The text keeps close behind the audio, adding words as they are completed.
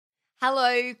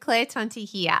Hello, Claire Tonti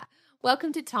here.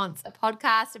 Welcome to Tonts, a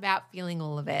podcast about feeling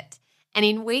all of it. And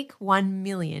in week 1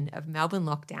 million of Melbourne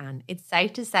lockdown, it's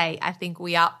safe to say I think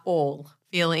we are all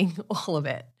feeling all of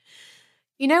it.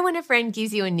 You know when a friend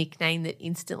gives you a nickname that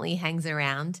instantly hangs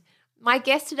around? My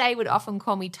guest today would often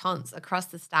call me Tonts across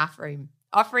the staff room,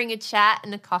 offering a chat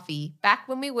and a coffee back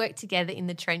when we worked together in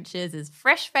the trenches as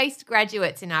fresh-faced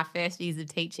graduates in our first years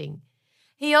of teaching.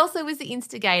 He also was the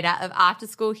instigator of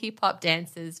after-school hip-hop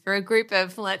dances for a group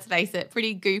of, let's face it,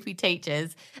 pretty goofy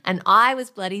teachers, and I was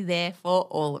bloody there for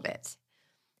all of it.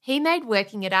 He made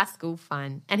working at our school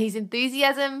fun, and his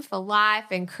enthusiasm for life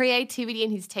and creativity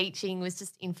in his teaching was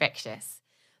just infectious.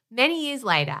 Many years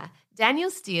later,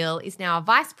 Daniel Steele is now a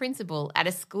vice principal at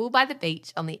a school by the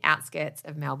beach on the outskirts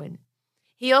of Melbourne.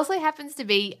 He also happens to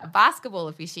be a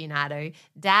basketball aficionado,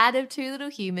 dad of 2 little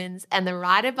humans, and the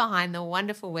writer behind the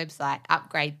wonderful website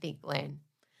Upgrade Think Learn.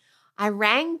 I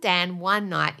rang Dan one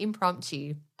night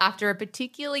impromptu after a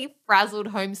particularly frazzled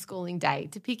homeschooling day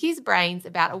to pick his brains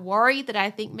about a worry that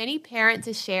I think many parents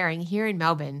are sharing here in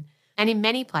Melbourne and in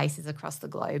many places across the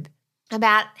globe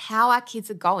about how our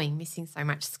kids are going missing so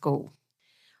much school.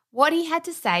 What he had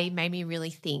to say made me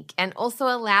really think and also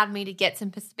allowed me to get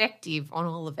some perspective on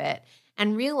all of it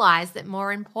and realise that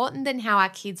more important than how our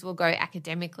kids will go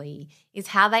academically is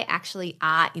how they actually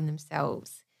are in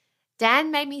themselves.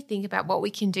 Dan made me think about what we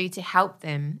can do to help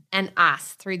them and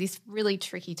us through this really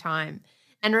tricky time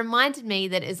and reminded me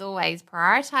that, as always,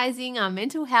 prioritising our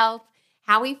mental health,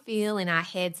 how we feel in our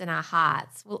heads and our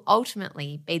hearts will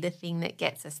ultimately be the thing that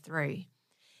gets us through.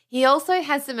 He also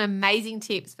has some amazing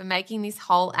tips for making this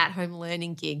whole at-home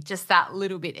learning gig just that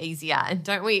little bit easier, and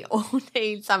don't we all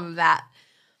need some of that?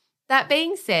 That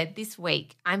being said, this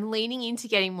week I'm leaning into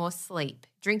getting more sleep,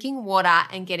 drinking water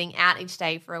and getting out each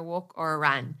day for a walk or a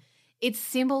run. It's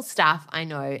simple stuff, I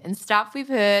know, and stuff we've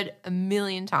heard a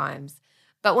million times.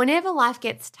 But whenever life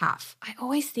gets tough, I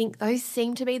always think those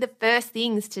seem to be the first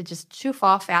things to just choof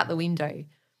off out the window.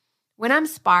 When I'm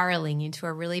spiraling into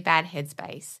a really bad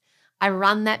headspace, I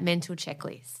run that mental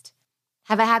checklist.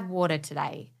 Have I had water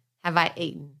today? Have I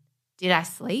eaten? Did I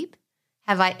sleep?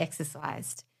 Have I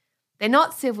exercised? They're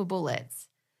not silver bullets,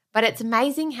 but it's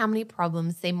amazing how many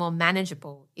problems seem more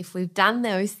manageable if we've done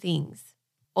those things.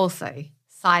 Also,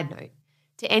 side note,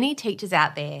 to any teachers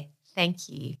out there, thank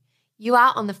you. You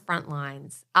are on the front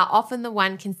lines, are often the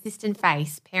one consistent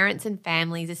face parents and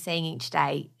families are seeing each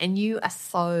day, and you are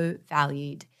so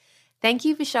valued. Thank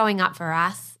you for showing up for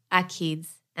us, our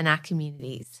kids, and our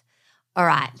communities. All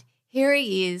right, here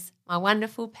he is, my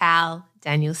wonderful pal,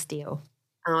 Daniel Steele.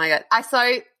 Oh my God.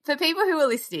 So for people who are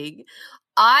listening,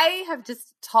 I have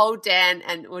just told Dan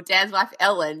Dan's wife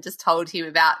Ellen just told him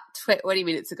about 20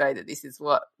 minutes ago that this is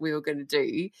what we were going to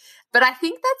do. But I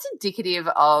think that's indicative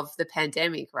of the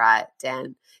pandemic, right,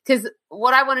 Dan? Because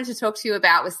what I wanted to talk to you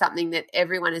about was something that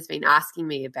everyone has been asking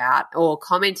me about or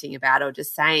commenting about or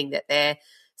just saying that they're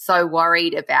so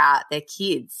worried about their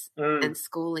kids and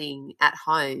schooling at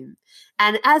home.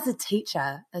 And as a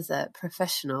teacher, as a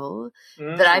professional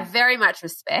that I very much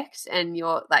respect, and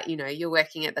you're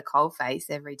working at the coalface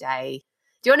every day.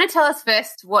 Do you want to tell us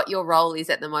first what your role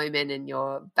is at the moment and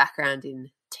your background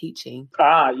in teaching?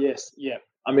 Yes. Yeah.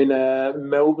 I'm in a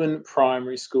Melbourne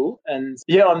primary school and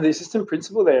I'm the assistant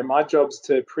principal there. My job's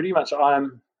to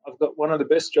I've got one of the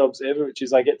best jobs ever, which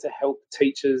is I get to help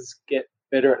teachers get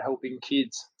better at helping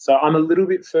kids. So I'm a little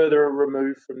bit further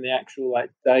removed from the actual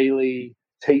daily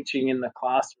teaching in the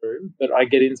classroom, but I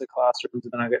get into classrooms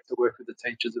and then I get to work with the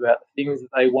teachers about the things that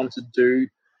they want to do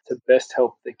to best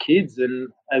help the kids.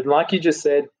 And like you just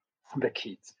said, the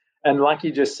kids. And like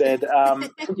you just said, I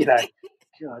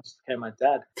just became my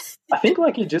dad. I think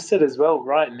like you just said as well,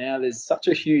 right now there's such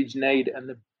a huge need, and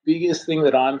the biggest thing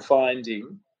that I'm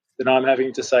finding that I'm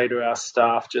having to say to our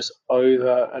staff just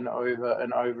over and over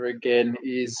and over again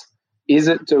is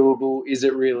it doable? Is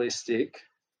it realistic?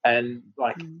 And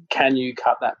can you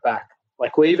cut that back?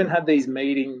 We even had these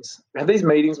meetings. We had these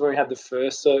meetings where we had the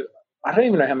first. So I don't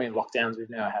even know how many lockdowns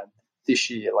we've now had this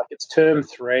year. It's term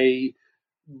 3,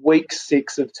 week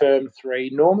 6 of term 3.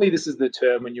 Normally this is the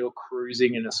term when you're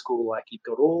cruising in a school. You've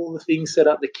got all the things set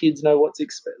up. The kids know what to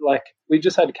expect. We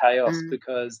just had chaos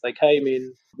because they came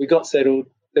in, we got settled,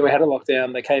 then we had a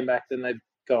lockdown, they came back, then they've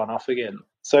gone off again.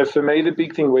 So for me, the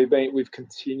big thing we've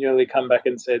continually come back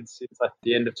and said since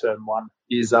the end of term 1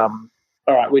 is, all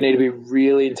right, we need to be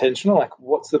really intentional.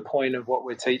 What's the point of what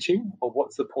we're teaching, or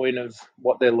what's the point of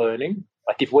what they're learning?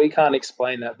 If we can't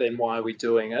explain that, then why are we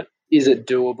doing it? Is it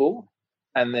doable?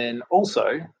 And then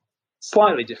also,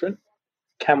 slightly different,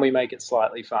 can we make it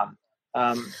slightly fun?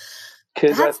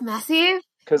 That's massive.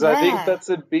 Because I think Yeah. that's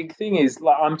a big thing is,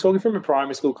 like, I'm talking from a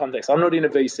primary school context. I'm not in a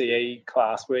VCE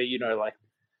class where, like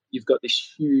you've got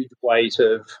this huge weight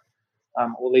of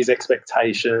all these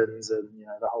expectations and,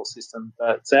 the whole system.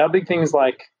 But so our big thing is,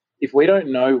 like, if we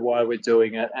don't know why we're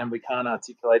doing it and we can't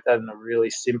articulate that in a really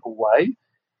simple way,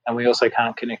 and we also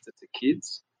can't connect it to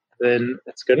kids, then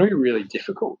it's going to be really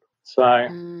difficult. So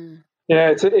Mm.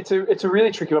 it's a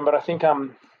really tricky one. But I think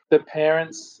the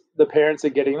parents are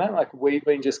getting that. Like, we've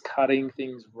been just cutting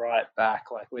things right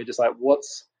back. Like, we're just like,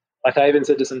 what's, like, I even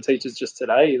said to some teachers just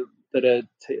today that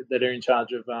are in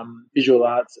charge of visual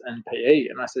arts and PE,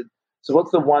 and I said, so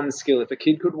what's the one skill, if a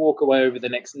kid could walk away over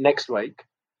the next week,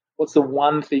 what's the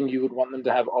one thing you would want them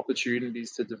to have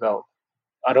opportunities to develop?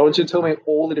 I don't want you to tell me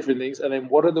all the different things, and then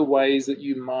what are the ways that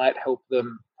you might help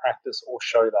them practice or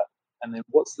show that? And then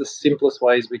what's the simplest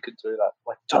ways we could do that?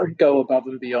 Like, don't go above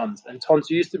and beyond. And Tons,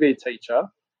 you used to be a teacher.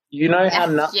 You know how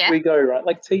nuts Yeah. we go, right?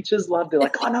 Like, teachers love, they're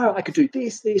like, oh no, I could do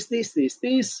this, this, this, this,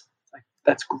 this. Like,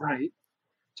 that's great.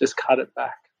 Just cut it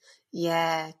back.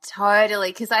 Yeah,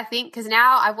 totally. Because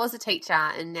now I was a teacher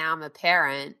and now I'm a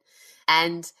parent.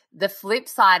 And the flip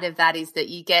side of that is that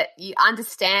you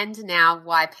understand now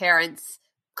why parents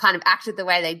kind of acted the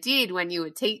way they did when you were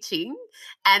teaching,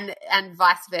 and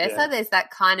vice versa. Yeah. There's that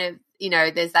kind of,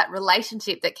 there's that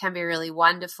relationship that can be really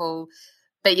wonderful,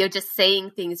 but you're just seeing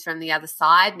things from the other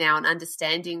side now and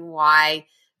understanding why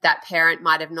that parent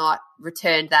might have not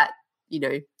returned that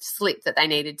slip that they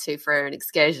needed to for an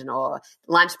excursion, or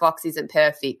lunchbox isn't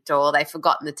perfect, or they've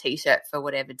forgotten the t-shirt for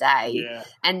whatever day. Yeah.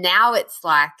 And now it's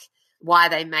like why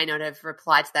they may not have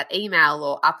replied to that email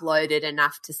or uploaded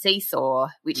enough to Seesaw,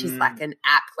 which is like an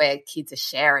app where kids are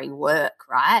sharing work,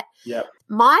 right? Yeah.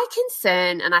 My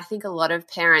concern, and I think a lot of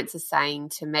parents are saying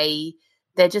to me,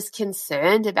 they're just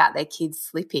concerned about their kids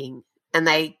slipping, and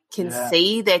they can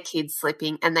see their kids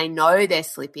slipping, and they know they're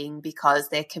slipping because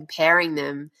they're comparing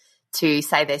them to,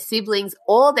 say, their siblings,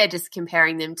 or they're just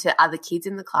comparing them to other kids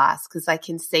in the class because they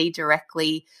can see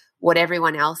directly what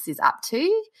everyone else is up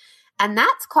to. And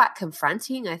that's quite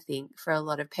confronting, I think, for a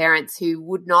lot of parents who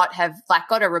would not have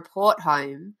got a report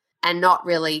home and not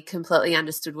really completely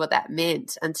understood what that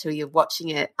meant until you're watching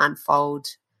it unfold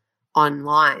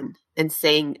online and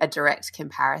seeing a direct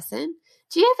comparison.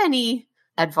 Do you have any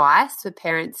advice for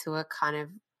parents who are kind of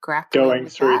grappling Going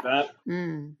with through that?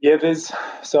 that. Yeah,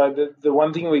 the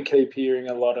one thing we keep hearing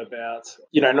a lot about,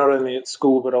 not only at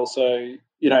school but also,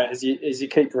 as you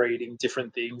keep reading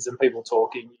different things and people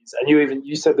talking, and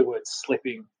you said the word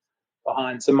slipping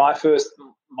behind. So my first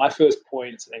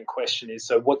point and question is,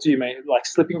 so what do you mean, like,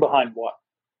 slipping behind what?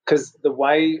 Because the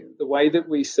way that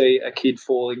we see a kid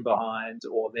falling behind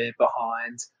or they're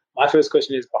behind, my first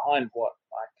question is, behind what?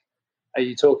 Like, are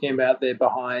you talking about they're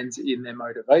behind in their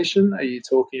motivation? Are you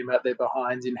talking about they're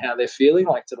behind in how they're feeling?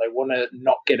 Like, do they want to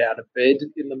not get out of bed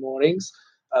in the mornings?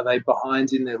 Are they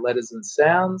behind in their letters and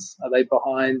sounds? Are they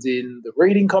behind in the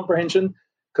reading comprehension?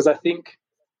 Because I think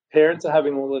parents are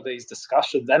having all of these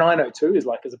discussions, and I know too, is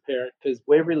like, as a parent, because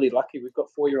we're really lucky, we've got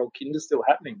 4-year-old kinder still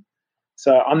happening.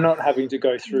 So I'm not having to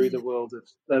go through the world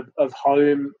of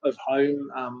home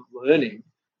learning,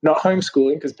 not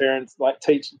homeschooling, because parents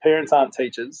aren't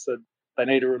teachers, so they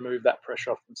need to remove that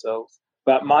pressure off themselves.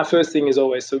 But my first thing is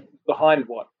always, so behind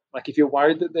what? Like, if you're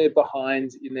worried that they're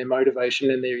behind in their motivation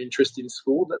and their interest in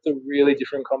school, that's a really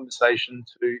different conversation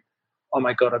to, oh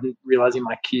my God, I'm realizing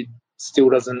my kid still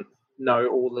doesn't know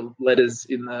all the letters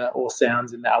or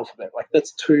sounds in the alphabet. Like,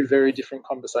 that's two very different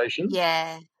conversations.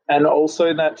 Yeah. And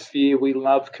also that fear, we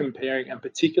love comparing, and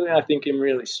particularly I think in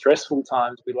really stressful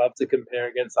times, we love to compare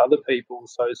against other people.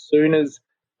 So as soon as,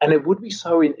 and it would be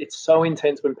it's so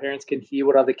intense when parents can hear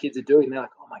what other kids are doing. They're like,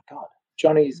 oh my God,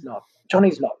 Johnny's not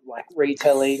like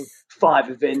retelling 5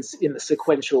 events in the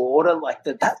sequential order. Like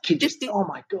that kid just, oh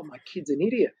my God, my kid's an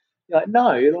idiot. You're like,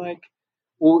 no, like,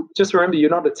 well, just remember, you're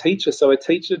not a teacher. So a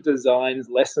teacher designs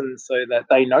lessons so that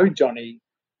they know Johnny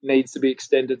needs to be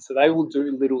extended. So they will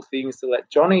do little things to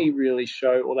let Johnny really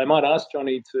show, or they might ask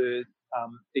Johnny to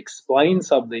explain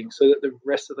something so that the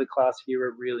rest of the class hear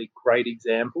a really great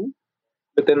example.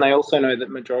 But then they also know that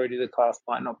majority of the class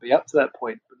might not be up to that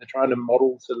point, but they're trying to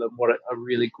model to them what a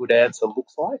really good answer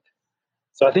looks like.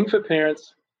 So I think for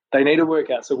parents, they need to work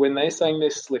out. So when they're saying they're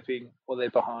slipping or they're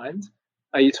behind,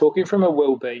 are you talking from a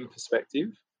well-being perspective,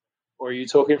 or are you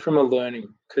talking from a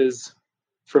learning? Because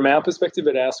from our perspective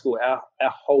at our school, our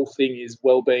whole thing is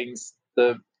well-being's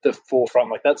the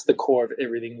forefront. Like, that's the core of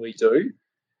everything we do.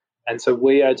 And so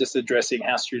we are just addressing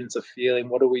how students are feeling.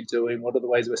 What are we doing? What are the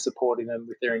ways we're supporting them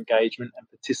with their engagement and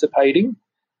participating?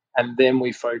 And then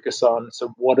we focus on,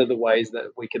 so what are the ways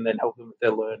that we can then help them with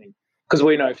their learning? Because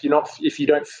we know if you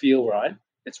don't feel right,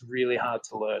 it's really hard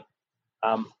to learn.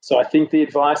 So I think the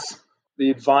advice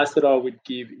that I would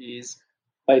give is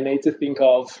they need to think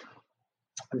of,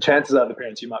 and chances are the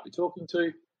parents you might be talking to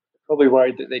are probably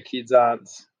worried that their kids aren't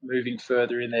moving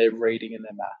further in their reading and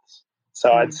their maths.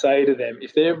 So I'd say to them,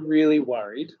 if they're really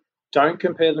worried, don't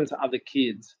compare them to other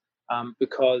kids,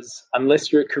 because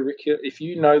unless you're if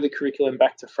you know the curriculum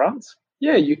back to front,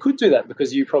 yeah, you could do that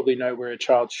because you probably know where a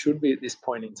child should be at this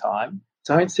point in time.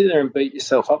 Don't sit there and beat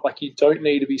yourself up. Like, you don't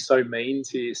need to be so mean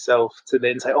to yourself to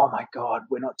then say, oh my God,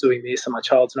 we're not doing this and my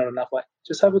child's not enough. Like,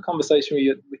 just have a conversation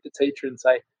with the teacher and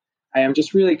say, hey, I'm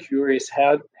just really curious,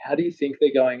 how do you think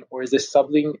they're going? Or is there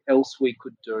something else we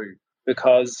could do?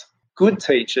 Because good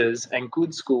teachers and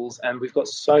good schools, and we've got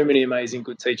so many amazing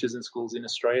good teachers and schools in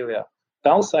Australia,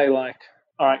 they'll say like,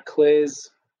 all right,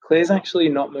 Claire's actually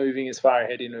not moving as far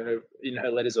ahead in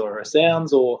her letters or her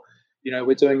sounds, or, you know,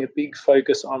 we're doing a big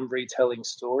focus on retelling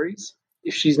stories.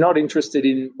 If she's not interested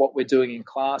in what we're doing in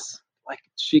class, like,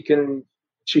 she can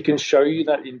show you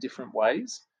that in different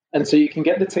ways. And so you can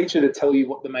get the teacher to tell you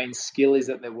what the main skill is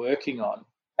that they're working on.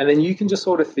 And then you can just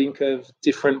sort of think of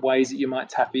different ways that you might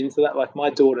tap into that. Like my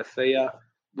daughter, Thea,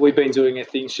 we've been doing a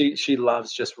thing. She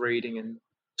loves just reading and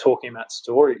talking about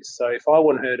stories. So if I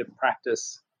want her to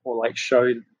practice or like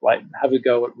have a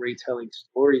go at retelling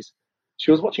stories, she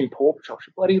was watching Paw Patrol.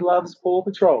 She bloody loves Paw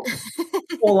Patrol.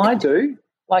 All I do,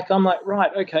 I'm like,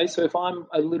 right, okay, so if I'm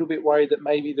a little bit worried that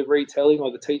maybe the retelling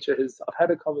or the teacher I've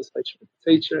had a conversation with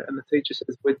the teacher and the teacher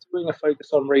says, we're doing a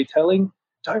focus on retelling,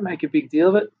 don't make a big deal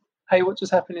of it. Hey, what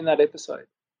just happened in that episode?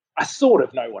 I sort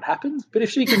of know what happened, but if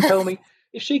she can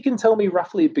tell me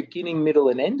roughly beginning, middle,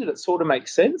 and end, and it sort of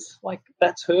makes sense, like,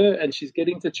 that's her, and she's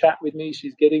getting to chat with me,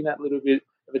 she's getting that little bit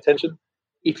of attention.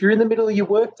 If you're in the middle of your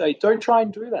work day, don't try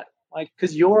and do that.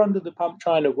 Because you're under the pump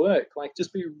trying to work.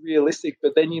 Just be realistic.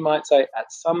 But then you might say,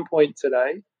 at some point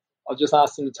today, I'll just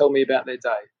ask them to tell me about their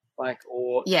day.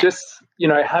 Just,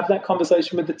 have that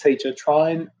conversation with the teacher.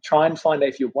 Try and find out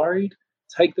if you're worried.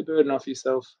 Take the burden off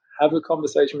yourself. Have a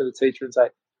conversation with the teacher and say,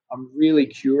 I'm really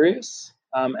curious.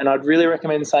 And I'd really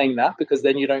recommend saying that, because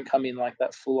then you don't come in like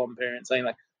that full-on parent saying,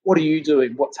 like, what are you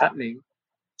doing? What's happening?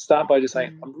 Start by just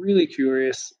saying, I'm really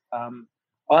curious.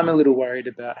 I'm a little worried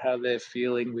about how they're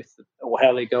feeling or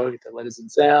how they're going with their letters and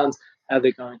sounds, how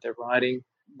they're going with their writing.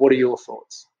 What are your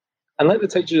thoughts? And let the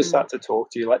teacher just start to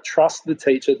talk to you. Trust the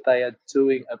teacher. They are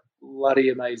doing a bloody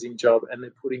amazing job, and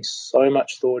they're putting so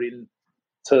much thought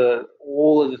into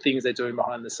all of the things they're doing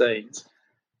behind the scenes.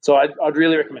 So I'd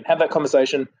really recommend have that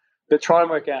conversation, but try and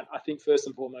work out, I think, first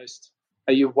and foremost,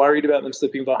 are you worried about them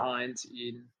slipping behind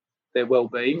in their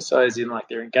well-being, so as in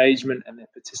their engagement and their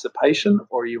participation,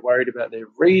 or are you worried about their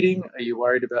reading? Are you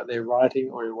worried about their writing?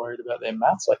 Or are you worried about their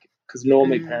maths? Because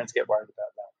normally parents get worried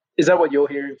about that. Is that what you're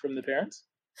hearing from the parents?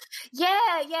 Yeah,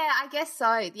 I guess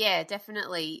so. Yeah,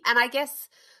 definitely. And I guess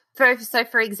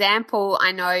for example,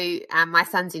 I know my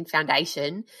son's in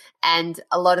foundation, and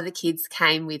a lot of the kids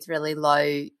came with really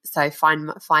low,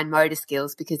 fine motor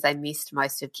skills because they missed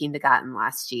most of kindergarten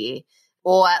last year.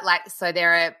 Or so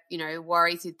there are,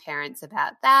 worries with parents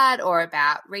about that, or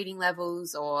about reading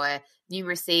levels or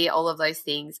numeracy, all of those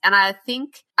things. And I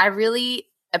think I really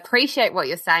appreciate what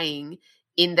you're saying,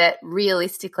 in that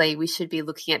realistically we should be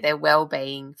looking at their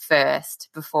well-being first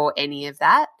before any of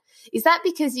that. Is that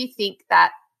because you think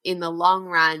that in the long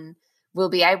run we'll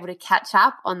be able to catch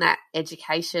up on that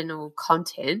educational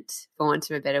content, for want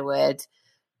of a better word,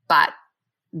 but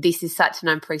this is such an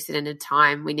unprecedented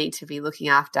time, we need to be looking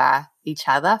after each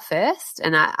other first,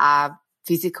 and our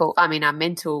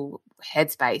mental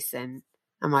headspace and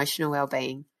emotional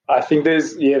well-being? I think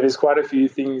there's quite a few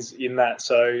things in that.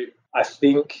 So I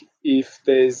think if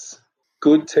there's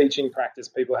good teaching practice,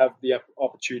 people have the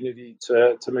opportunity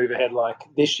to move ahead. Like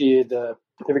this year, the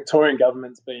Victorian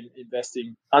government's been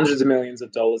investing hundreds of millions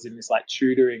of dollars in this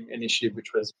tutoring initiative,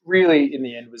 which was really, in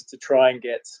the end, was to try and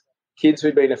get kids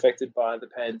who'd been affected by the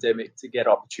pandemic to get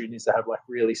opportunities to have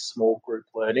really small group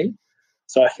learning.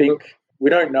 So I think we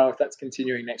don't know if that's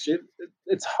continuing next year.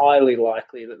 It's highly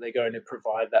likely that they're going to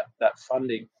provide that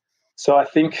funding. So I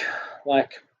think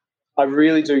I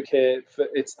really do care.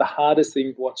 It's the hardest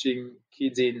thing watching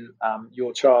kids in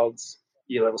your child's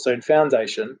year level. So in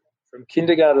foundation, from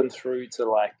kindergarten through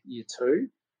to year 2,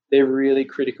 they're really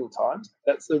critical times.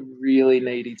 That's a really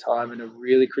needy time and a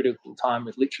really critical time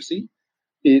with literacy.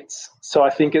 So I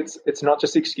think it's not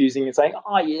just excusing and saying,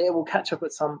 oh yeah, we'll catch up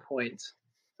at some point.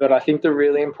 But I think the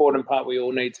really important part we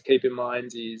all need to keep in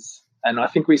mind is, and I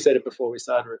think we said it before we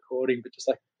started recording, but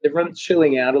just everyone's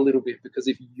chilling out a little bit, because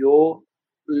if you're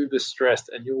uber stressed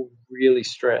and you're really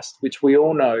stressed, which we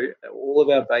all know, all of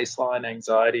our baseline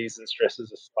anxieties and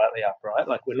stresses are slightly up, right?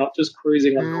 Like we're not just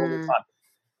cruising on normal time.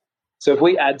 So if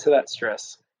we add to that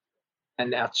stress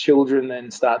and our children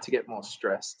then start to get more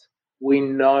stressed, we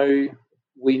know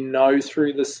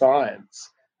through the science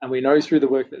and we know through the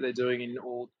work that they're doing in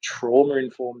all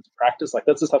trauma-informed practice, like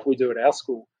that's the stuff we do at our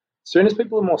school. As soon as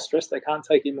people are more stressed, they can't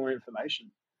take in more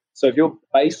information. So if your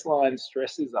baseline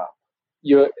stress is up,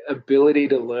 your ability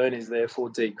to learn is therefore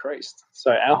decreased.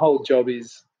 So our whole job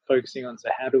is focusing on, so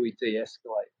how do we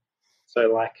de-escalate?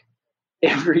 So like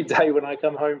every day when I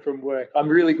come home from work, I'm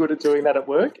really good at doing that at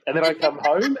work. And then I come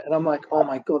home and I'm like, oh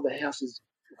my God, the house is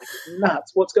like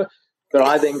nuts. What's going on? But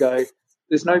I then go,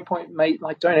 there's no point, mate,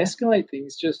 like don't escalate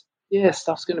things. Just, yeah,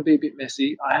 stuff's going to be a bit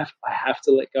messy. I have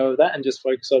to let go of that and just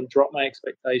focus on drop my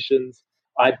expectations.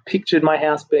 I pictured my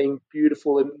house being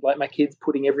beautiful and like my kids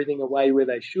putting everything away where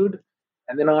they should.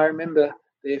 And then I remember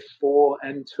they're 4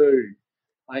 and 2.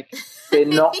 Like they're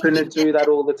not going to do that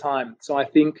all the time. So I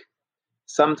think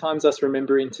sometimes us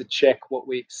remembering to check what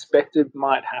we expected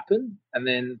might happen, and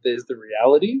then there's the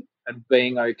reality and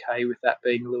being okay with that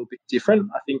being a little bit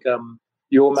different. I think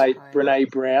your mate Brene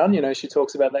Brown, you know, she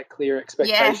talks about that clear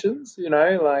expectations, you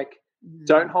know, like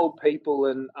don't hold people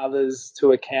and others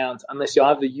to account unless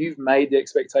you've made the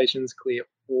expectations clear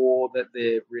or that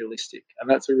they're realistic. And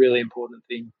that's a really important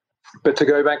thing. But to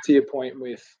go back to your point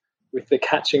with the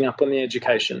catching up on the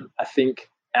education, I think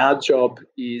our job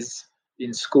is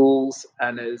in schools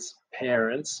and as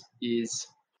parents is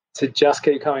to just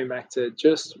keep coming back to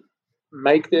just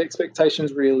make the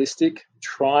expectations realistic,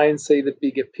 try and see the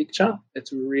bigger picture.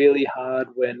 It's really hard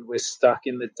when we're stuck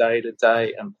in the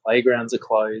day-to-day and playgrounds are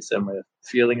closed and we're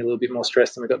feeling a little bit more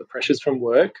stressed and we've got the pressures from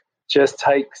work. Just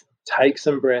take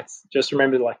some breaths. Just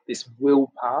remember, like, this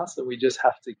will pass, and we just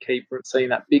have to keep seeing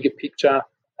that bigger picture.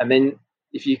 And then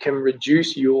if you can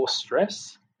reduce your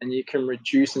stress and you can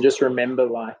reduce and just remember,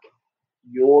 like,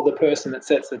 you're the person that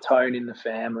sets the tone in the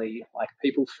family, like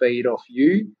people feed off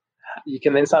you, you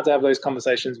can then start to have those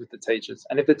conversations with the teachers.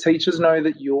 And if the teachers know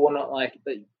that you're not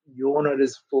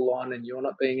as full on and you're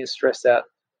not being as stressed out,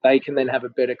 they can then have a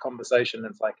better conversation.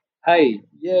 It's like, hey,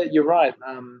 yeah, you're right.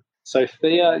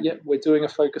 Sophia, yeah, we're doing a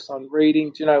focus on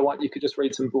reading. Do you know what? You could just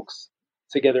read some books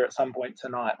together at some point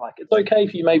tonight. Like, it's okay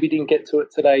if you maybe didn't get to it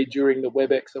today during the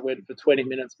WebEx that went for 20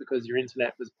 minutes because your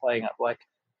internet was playing up. Like,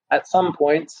 at some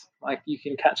point, like, you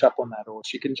can catch up on that, or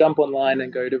she can jump online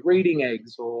and go to Reading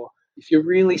Eggs. Or if you're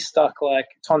really stuck, like,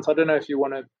 Tons, I don't know if you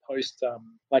want to post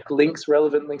like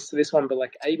relevant links to this one, but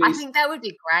like ABC. I think that would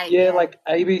be great. Yeah, like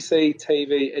ABC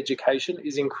TV education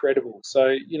is incredible. So,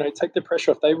 you know, take the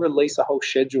pressure off. They release a whole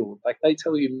schedule. Like, they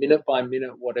tell you minute by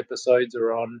minute what episodes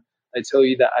are on. They tell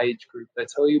you the age group. They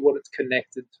tell you what it's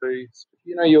connected to. So if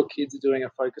you know your kids are doing a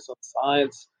focus on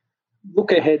science,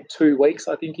 look ahead 2 weeks.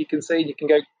 I think you can see, and you can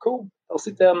go, cool, they'll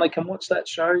sit down, they can watch that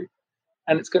show,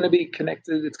 and it's going to be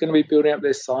connected. It's going to be building up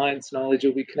their science knowledge.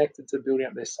 It'll be connected to building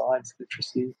up their science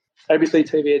literacy. ABC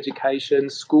TV education,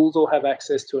 schools all have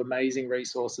access to amazing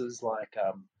resources like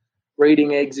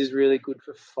Reading Eggs is really good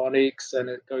for phonics, and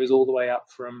it goes all the way up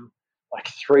from like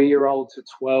 3-year-old to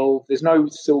 12. There's no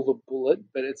silver bullet,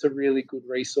 but it's a really good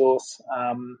resource.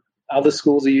 Other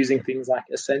schools are using things like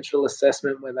Essential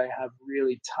Assessment, where they have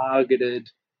really targeted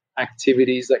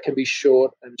activities that can be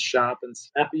short and sharp and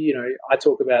snappy. You know, I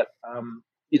talk about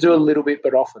you do a little bit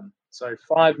but often. So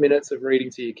 5 minutes of reading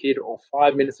to your kid, or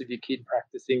 5 minutes of your kid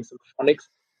practicing some phonics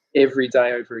every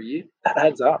day over a year, that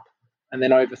adds up. And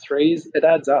then over 3 years, it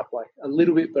adds up. Like, a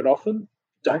little bit but often.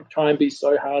 Don't try and be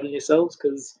so hard on yourselves,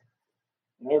 because,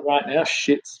 you know, right now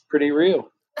shit's pretty real.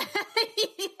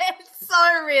 It's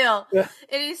so real. Yeah.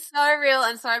 It is so real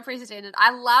and so unprecedented.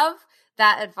 I love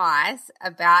that advice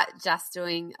about just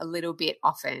doing a little bit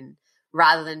often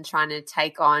rather than trying to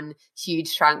take on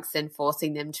huge chunks and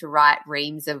forcing them to write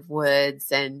reams of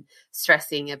words and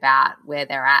stressing about where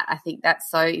they're at. I think that's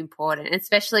so important,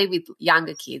 especially with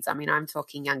younger kids. I mean, I'm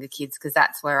talking younger kids because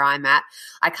that's where I'm at.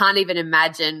 I can't even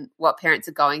imagine what parents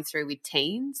are going through with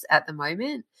teens at the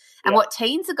moment, and what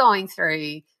teens are going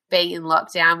through being in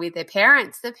lockdown with their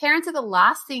parents. The parents are the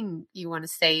last thing you want to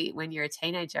see when you're a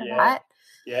teenager, right?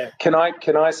 Yeah. Can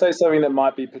I say something that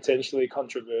might be potentially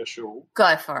controversial?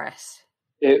 Go for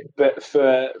it. But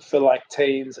for like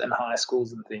teens and high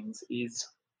schools and things, is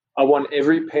I want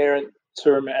every parent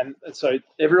to remember. And so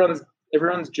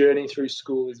everyone's journey through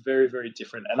school is very, very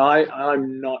different. And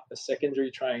I'm not a secondary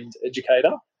trained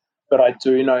educator, but I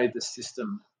do know the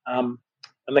system. And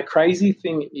the crazy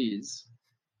thing is,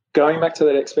 going back to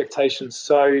that expectation,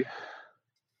 so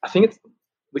I think it's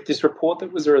with this report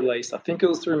that was released, I think it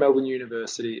was through Melbourne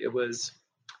University, it was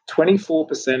 24%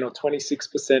 or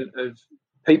 26% of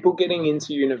people getting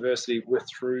into university were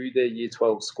through their year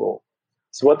 12 score.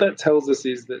 So what that tells us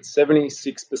is that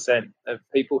 76% of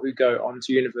people who go on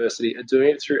to university are doing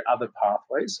it through other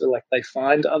pathways. So like they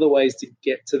find other ways to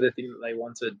get to the thing that they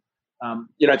wanted.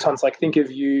 Tons, like think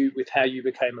of you with how you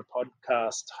became a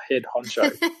podcast head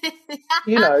honcho.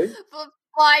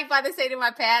 Flying by the seat of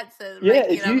my pants and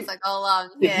making it up as I go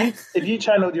along. If you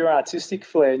channeled your artistic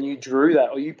flair and you drew that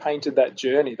or you painted that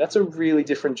journey, that's a really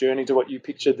different journey to what you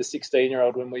pictured the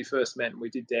 16-year-old when we first met and we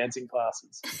did dancing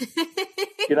classes.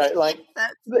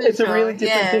 It's a really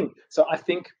different thing. So I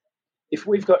think if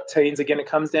we've got teens, again, it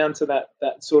comes down to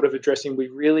that sort of addressing. We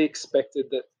really expected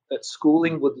that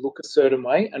schooling would look a certain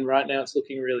way, and right now it's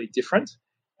looking really different.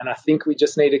 And I think we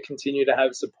just need to continue to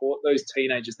have support those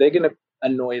teenagers. They're going to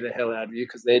annoy the hell out of you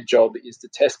because their job is to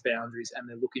test boundaries and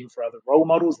they're looking for other role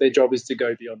models. Their job is to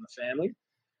go beyond the family.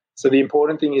 So the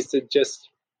important thing is to just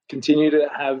continue to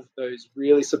have those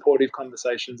really supportive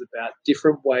conversations about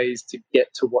different ways to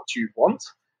get to what you want.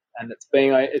 And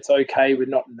it's okay with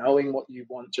not knowing what you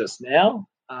want just now,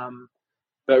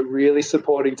 but really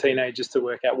supporting teenagers to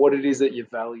work out what it is that you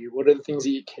value, what are the things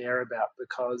that you care about,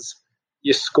 because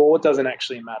your score doesn't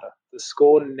actually matter. The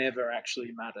score never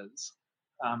actually matters.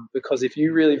 Because if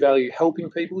you really value helping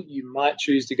people, you might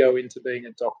choose to go into being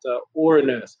a doctor or a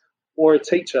nurse or a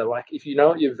teacher. Like if you know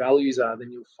what your values are,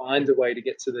 then you'll find a way to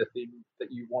get to the thing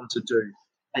that you want to do.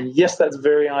 And yes, that's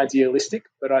very idealistic,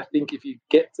 but I think if you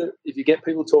get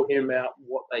people talking about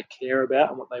what they care about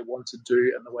and what they want to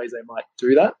do and the ways they might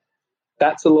do that,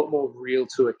 that's a lot more real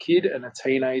to a kid and a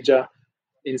teenager,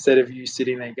 instead of you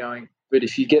sitting there going, but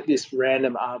if you get this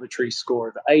random arbitrary score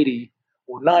of 80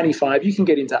 or 95, you can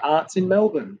get into arts in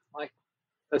Melbourne. Like,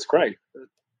 that's great.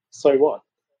 So what?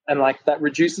 And like that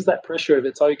reduces that pressure of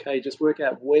it's okay, just work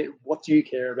out what do you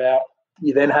care about.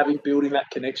 You're then building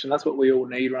that connection. That's what we all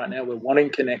need right now. We're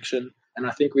wanting connection. And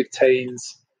I think with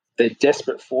teens, they're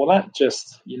desperate for that.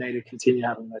 Just you need to continue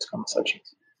having those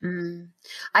conversations.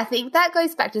 I think that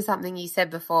goes back to something you said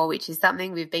before, which is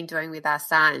something we've been doing with our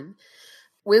son.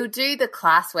 We'll do the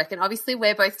classwork, and obviously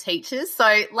we're both teachers,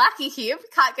 so lucky him,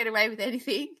 can't get away with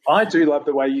anything. I do love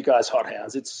the way you guys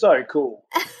hothouse. It's so cool.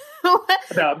 No,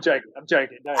 I'm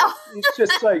joking. No, it's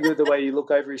just so good the way you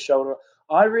look over his shoulder.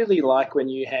 I really like when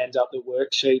you hand up the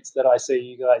worksheets that I see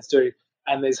you guys do,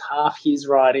 and there's half his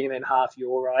writing and then half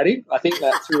your writing. I think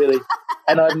that's really –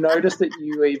 and I've noticed that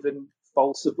you even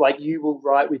you will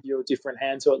write with your different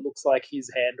hand so it looks like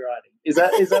his handwriting. Is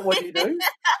that what you do?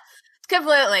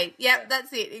 Completely. Yep,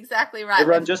 that's it. Exactly right.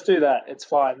 Everyone just do that. It's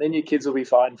fine. Then your kids will be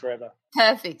fine forever.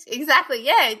 Perfect. Exactly.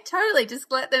 Yeah, totally.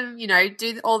 Just let them,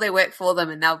 do all their work for them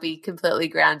and they'll be completely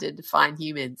grounded, fine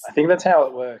humans. I think that's how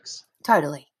it works.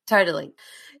 Totally.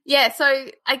 Yeah, so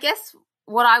I guess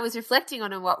what I was reflecting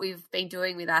on and what we've been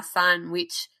doing with our son,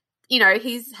 which,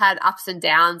 he's had ups and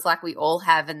downs like we all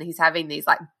have, and he's having these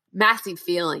like massive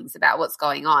feelings about what's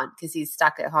going on because he's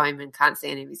stuck at home and can't see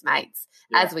any of his mates,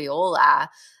 as we all are.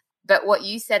 But what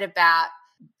you said about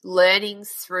learning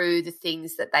through the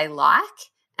things that they like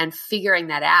and figuring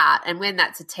that out, and when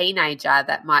that's a teenager,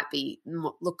 that might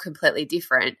look completely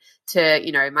different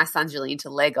to, my son's really into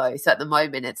Lego. So at the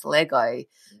moment it's Lego,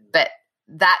 but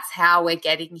that's how we're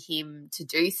getting him to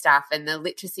do stuff, and the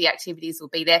literacy activities will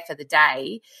be there for the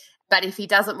day. But if he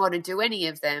doesn't want to do any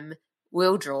of them,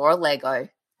 we'll draw a Lego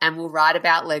and we'll write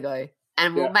about Lego.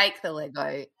 And we'll make the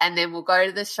Lego, and then we'll go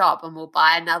to the shop and we'll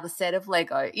buy another set of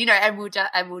Lego, and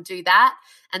we'll do that,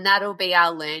 and that'll be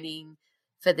our learning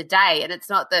for the day. And it's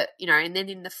not that, and then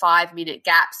in the 5-minute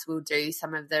gaps, we'll do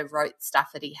some of the rote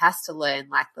stuff that he has to learn,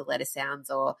 like the letter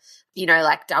sounds or,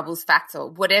 like doubles facts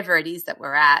or whatever it is that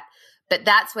we're at. But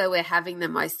that's where we're having the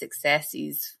most success,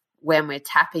 is when we're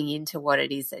tapping into what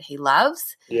it is that he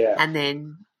loves, and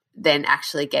then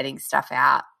actually getting stuff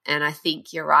out. And I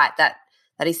think you're right, that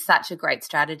is such a great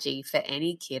strategy for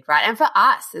any kid, right? And for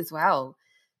us as well,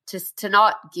 just to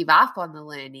not give up on the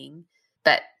learning,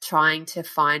 but trying to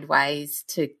find ways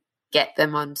to get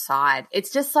them on side.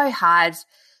 It's just so hard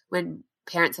when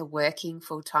parents are working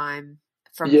full-time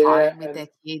from home with their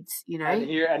kids,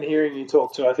 And hearing you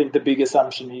talk too, I think the big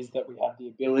assumption is that we have the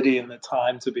ability and the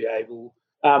time to be able,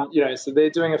 so they're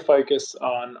doing a focus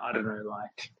on, I don't know,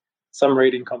 like some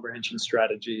reading comprehension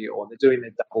strategy, or they're doing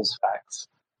their doubles facts.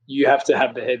 You have to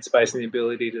have the headspace and the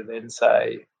ability to then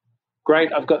say,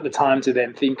 great, I've got the time to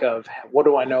then think of what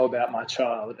do I know about my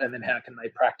child, and then how can they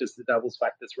practice the doubles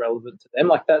fact that's relevant to them.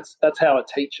 Like that's how a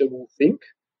teacher will think,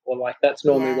 or like that's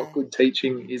normally what good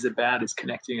teaching is about, is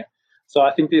connecting it. So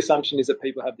I think the assumption is that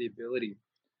people have the ability.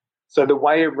 So the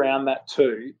way around that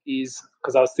too is,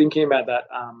 because I was thinking about that,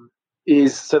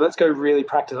 is, so let's go really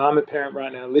practical. I'm a parent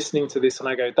right now listening to this and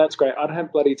I go, that's great. I don't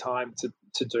have bloody time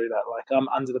to do that. Like, I'm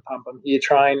under the pump. I'm here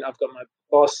trying. I've got my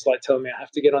boss like telling me I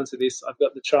have to get onto this. I've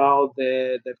got the child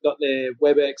there. They've got their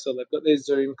WebEx or they've got their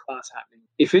Zoom class happening.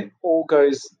 If it all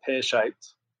goes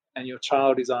pear-shaped and your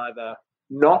child is either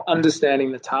not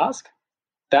understanding the task,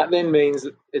 that then means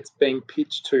that it's being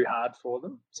pitched too hard for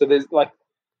them. So there's like,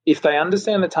 if they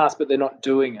understand the task but they're not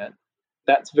doing it,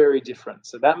 that's very different.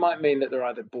 So that might mean that they're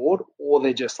either bored or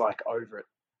they're just like over it.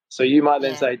 So you might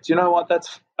then say, do you know what,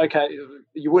 that's okay.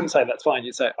 You wouldn't say that's fine.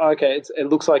 You'd say, oh, okay, it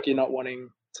looks like you're not wanting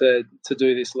to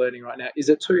do this learning right now. Is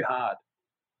it too hard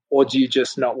or do you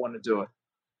just not want to do it?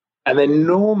 And then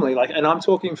normally, like, and I'm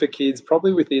talking for kids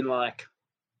probably within like,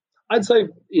 I'd say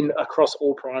in across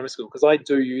all primary school, because I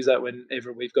do use that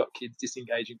whenever we've got kids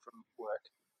disengaging from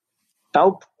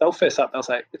work. They'll fess up. They'll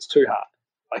say, it's too hard.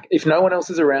 Like, if no one else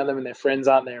is around them and their friends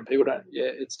aren't there and people don't,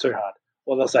 it's too hard.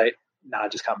 Or they'll say, no, I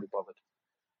just can't be bothered.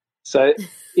 So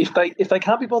if they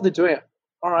can't be bothered doing it,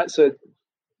 all right, so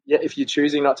yeah, if you're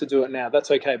choosing not to do it now,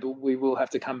 that's okay, but we will have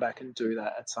to come back and do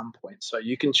that at some point. So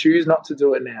you can choose not to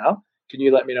do it now. Can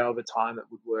you let me know of a time that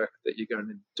would work that you're going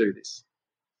to do this?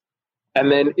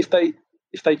 And then if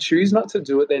they choose not to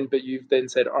do it then, but you've then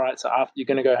said, all right, so after you're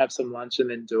going to go have some lunch and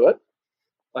then do it,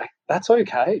 like, that's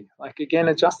okay. Like, again,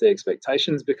 adjust the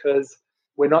expectations because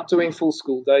we're not doing full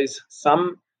school days.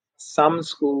 Some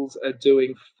schools are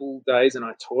doing full days, and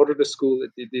I taught at a school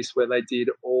that did this where they did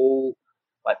all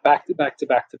like back to back to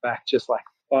back to back, just like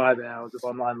 5 hours of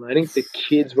online learning. The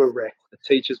kids were wrecked. The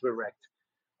teachers were wrecked.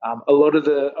 A lot of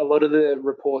the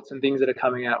reports and things that are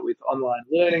coming out with online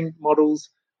learning models,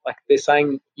 like, they're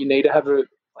saying you need to have a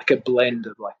blend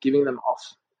of like giving them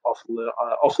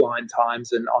offline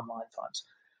times and online times.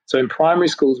 So in primary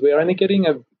schools, we're only getting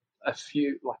a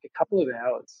couple of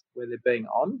hours where they're being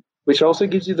on, which also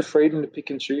gives you the freedom to pick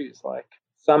and choose. Like,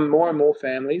 some more and more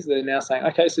families, they're now saying,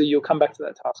 okay, so you'll come back to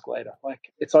that task later.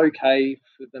 Like, it's okay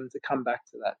for them to come back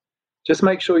to that. Just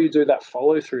make sure you do that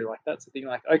follow through. Like, that's the thing.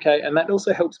 Like, okay, and that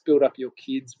also helps build up your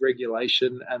kids'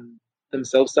 regulation and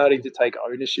themselves starting to take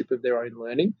ownership of their own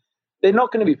learning. They're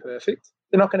not going to be perfect.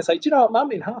 They're not going to say, do you know what,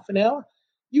 Mum, in half an hour,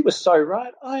 you were so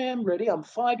right. I am ready. I'm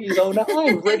 5 years old now. I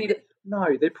am ready to. No,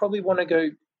 they probably want to go.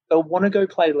 They'll want to go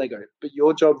play Lego. But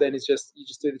your job then is you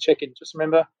just do the check-in. Just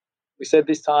remember, we said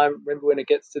this time. Remember when it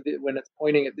gets to when it's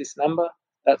pointing at this number,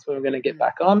 that's when we're going to get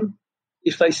back on.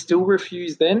 If they still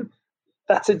refuse, then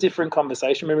that's a different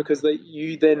conversation. Remember, because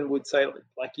you then would say,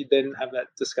 like, you then have that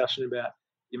discussion about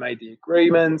you made the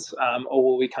agreement, or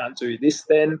well, we can't do this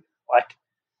then. Like,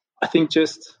 I think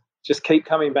just keep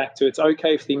coming back to it's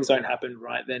okay if things don't happen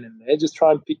right then and there. Just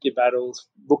try and pick your battles.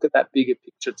 Look at that bigger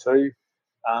picture too.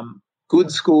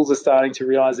 Good schools are starting to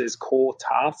realise there's core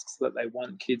tasks that they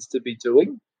want kids to be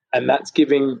doing, and that's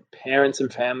giving parents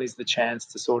and families the chance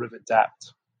to sort of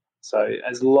adapt. So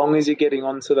as long as you're getting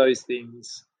onto those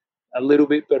things a little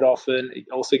bit, but often, it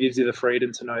also gives you the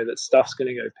freedom to know that stuff's going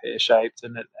to go pear-shaped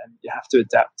and you have to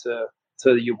adapt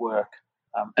to your work.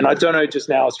 And I don't know, just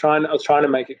now I was trying to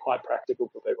make it quite practical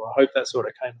for people. I hope that sort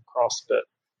of came across, but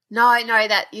No,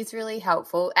 that is really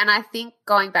helpful. And I think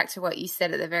going back to what you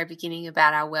said at the very beginning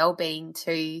about our well-being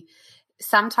too,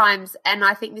 sometimes, and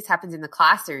I think this happens in the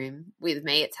classroom with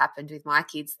me, it's happened with my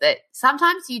kids, that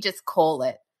sometimes you just call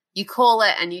it. You call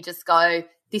it and you just go,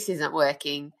 this isn't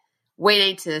working. We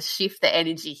need to shift the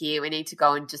energy here. We need to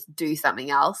go and just do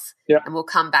something else. Yeah. And we'll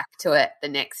come back to it the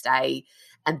next day.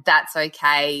 And that's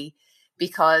okay,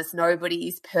 because nobody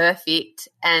is perfect,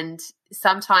 and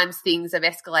sometimes things have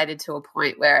escalated to a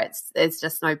point where there's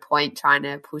just no point trying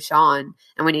to push on,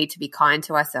 and we need to be kind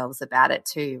to ourselves about it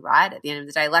too, right? At the end of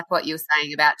the day, like what you were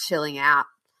saying about chilling out.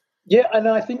 Yeah, and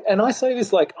I think, and I say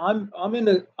this, like, I'm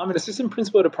an assistant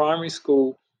principal at a primary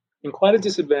school in quite a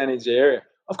disadvantaged area.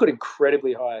 I've got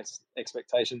incredibly high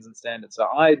expectations and standards. So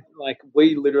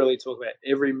we literally talk about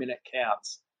every minute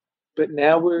counts, but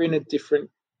now we're in a different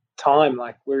time.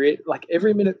 Like,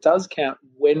 every minute does count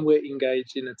when we're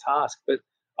engaged in a task. But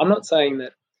I'm not saying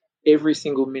that every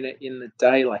single minute in the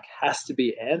day has to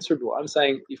be answerable. I'm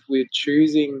saying if we're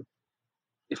choosing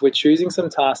some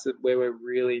tasks where we're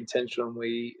really intentional and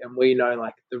we know,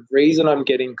 the reason I'm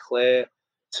getting Claire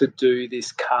to do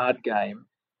this card game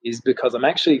is because I'm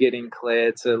actually getting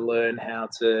Claire to learn how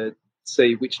to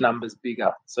see which number's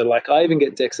bigger. So I even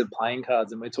get decks of playing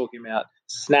cards, and we're talking about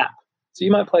Snap. So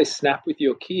you might play Snap with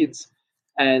your kids,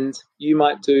 and you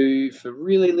might do, for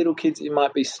really little kids, it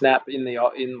might be Snap in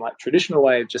traditional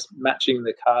way of just matching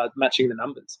the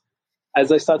numbers. As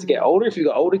they start to get older, if you've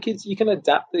got older kids, you can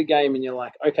adapt the game, and you're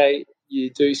like, okay,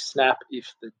 you do Snap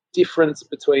if the difference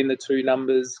between the two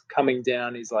numbers coming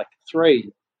down is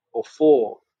 3. or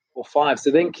 4 or 5.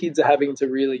 So then kids are having to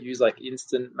really use like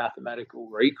instant mathematical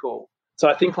recall. So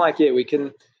I think like, yeah, we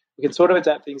can sort of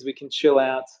adapt things, we can chill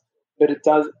out, but it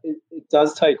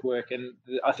does take work. And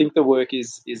I think the work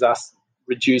is us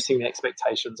reducing the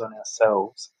expectations on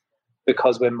ourselves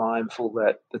because we're mindful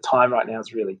that the time right now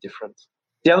is really different.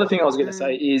 The other thing I was going to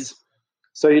say is,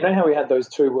 so you know how we had those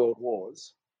 2 world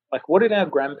wars? Like, what did our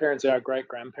grandparents or our great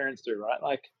grandparents do, right?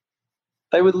 Like,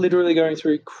 they were literally going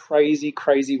through crazy,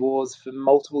 crazy wars for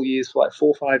multiple years, for like 4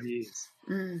 or 5 years.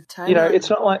 Totally. You know, it's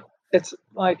not like, it's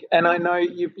like, and I know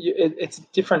it's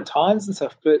different times and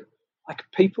stuff, but like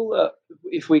people are,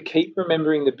 if we keep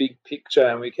remembering the big picture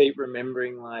and we keep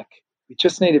remembering like, we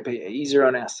just need to be easier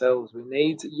on ourselves. We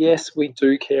need to, yes, we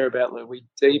do care about learning. We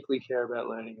deeply care about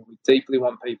learning, and we deeply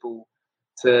want people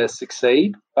to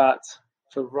succeed. But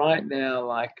for right now,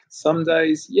 like some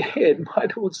days, yeah, it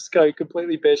might all just go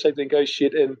completely pear-shaped and go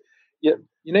shit. And yeah,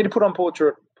 you need to put on Paw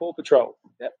Patrol.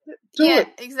 Yep, do it.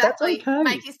 Exactly. That's okay.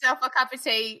 Make yourself a cup of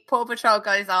tea. Paw Patrol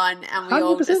goes on, and we 100%.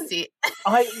 All just sit.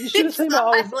 You should have seen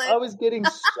I was getting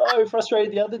so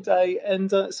frustrated the other day,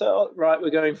 and we're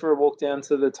going for a walk down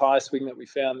to the tire swing that we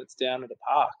found that's down at the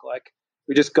park. Like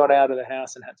we just got out of the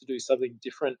house and had to do something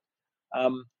different,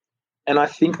 and I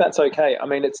think that's okay. I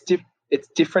mean, it's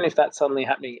different if that's suddenly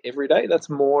happening every day. That's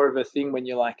more of a thing when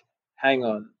you're like, hang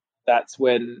on. That's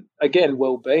when, again,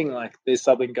 well-being, like there's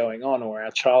something going on or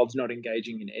our child's not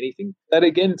engaging in anything. That,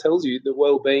 again, tells you the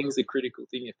well-being is a critical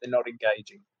thing if they're not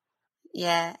engaging.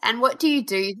 Yeah. And what do you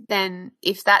do then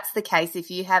if that's the case, if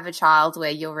you have a child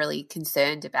where you're really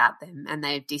concerned about them and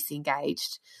they've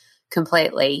disengaged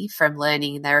completely from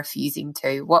learning and they're refusing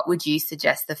to, what would you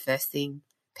suggest the first thing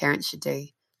parents should do?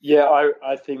 Yeah,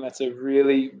 I think that's a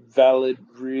really valid,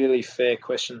 really fair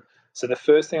question. So the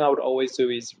first thing I would always do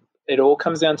is it all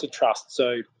comes down to trust.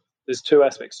 So there's 2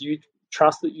 aspects. You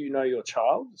trust that you know your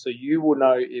child. So you will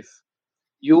know if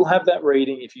you'll have that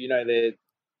reading if you know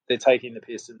they're taking the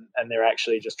piss and they're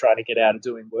actually just trying to get out and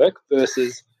doing work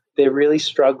versus they're really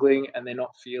struggling and they're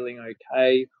not feeling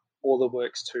okay or the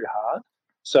work's too hard.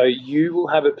 So you will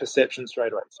have a perception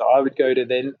straight away. So I would go to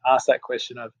then ask that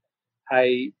question of,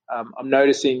 hey, I'm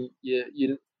noticing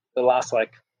you the last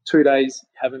like 2 days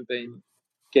haven't been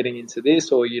getting into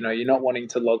this, or you're not wanting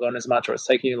to log on as much, or it's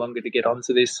taking you longer to get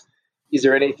onto this. Is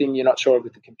there anything you're not sure of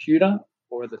with the computer,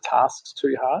 or are the tasks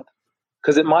too hard?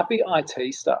 Because it might be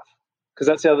IT stuff. Because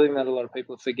that's the other thing that a lot of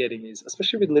people are forgetting is,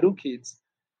 especially with little kids,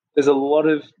 there's a lot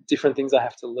of different things they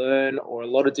have to learn or a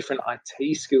lot of different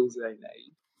IT skills they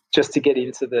need just to get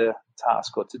into the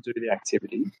task or to do the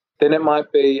activity. Then it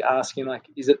might be asking like,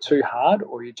 is it too hard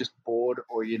or you're just bored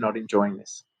or you're not enjoying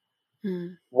this?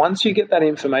 Once you get that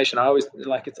information, I always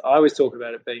talk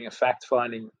about it being a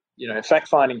fact-finding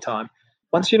time.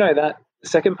 Once you know that, the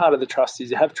second part of the trust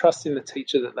is you have trust in the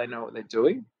teacher that they know what they're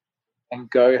doing, and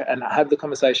go and have the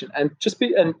conversation and just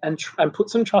be and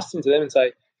put some trust into them and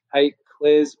say, hey,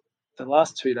 Claire's the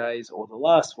last 2 days or the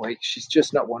last week, she's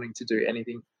just not wanting to do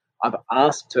anything. I've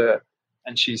asked her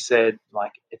and she said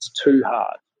like it's too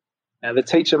hard. Now the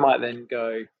teacher might then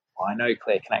go, I know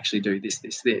Claire can actually do this,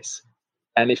 this, this.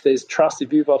 And if there's trust,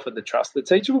 if you've offered the trust, the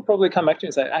teacher will probably come back to you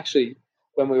and say, actually,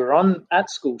 when we were at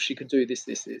school, she could do this,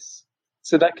 this, this.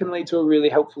 So that can lead to a really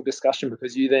helpful discussion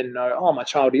because you then know, oh, my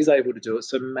child is able to do it.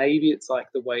 So maybe it's like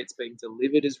the way it's being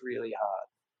delivered is really hard.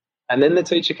 And then the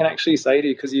teacher can actually say to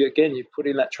you, because you've put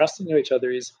in that trust into each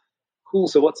other is, cool,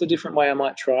 so what's a different way I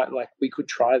might try it? Like we could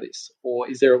try this.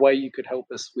 Or is there a way you could help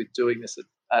us with doing this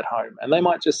at home? And they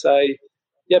might just say,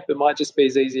 yep, it might just be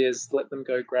as easy as let them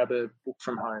go grab a book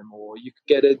from home, or you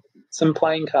could get some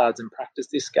playing cards and practice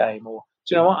this game. Or,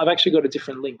 do you know what? I've actually got a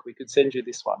different link. We could send you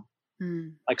this one.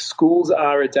 Like schools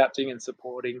are adapting and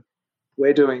supporting.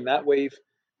 We're doing that.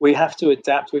 We have to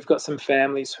adapt. We've got some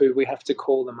families who we have to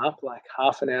call them up like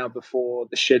half an hour before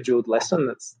the scheduled lesson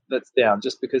that's down,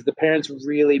 just because the parents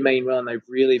really mean well and they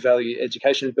really value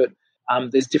education. But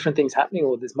there's different things happening,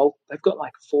 or they've got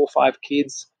like 4 or 5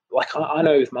 kids. Like I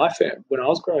know with my family, when I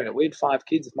was growing up, we had 5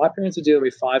 kids. If my parents were dealing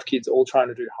with 5 kids all trying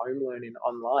to do home learning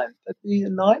online, that'd be a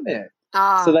nightmare.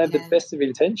 So they have the best of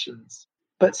intentions.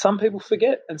 But some people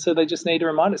forget, and so they just need a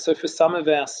reminder. So for some of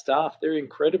our staff, they're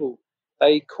incredible.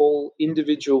 They call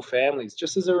individual families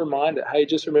just as a reminder, hey,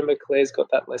 just remember Claire's got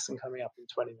that lesson coming up in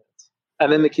 20 minutes.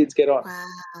 And then the kids get on.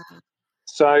 Wow.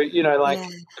 So,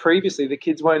 previously the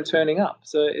kids weren't turning up.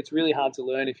 So it's really hard to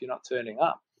learn if you're not turning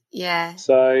up. Yeah.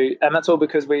 So, and that's all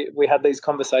because we had these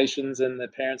conversations and the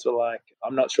parents were like,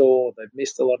 I'm not sure, they've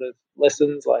missed a lot of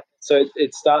lessons. Like, so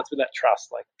it starts with that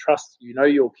trust, like trust,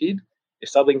 your kid. If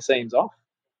something seems off,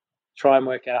 try and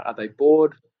work out, are they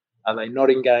bored? Are they not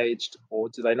engaged? Or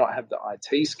do they not have the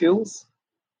IT skills?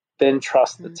 then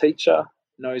trust the teacher,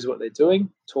 knows what they're doing,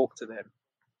 talk to them.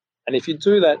 And if you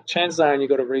do that, chances are you've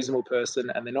got a reasonable person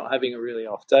and they're not having a really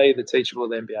off day, the teacher will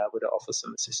then be able to offer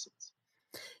some assistance.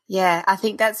 Yeah, I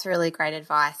think that's really great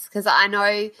advice, because I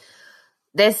know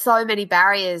there's so many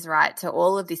barriers, right, to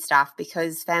all of this stuff,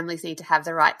 because families need to have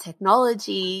the right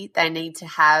technology. They need to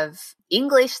have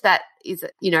English that is,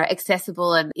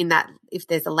 accessible. And in that, if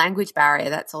there's a language barrier,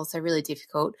 that's also really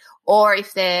difficult. Or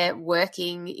if they're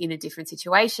working in a different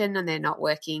situation and they're not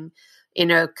working in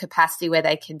a capacity where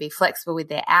they can be flexible with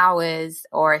their hours,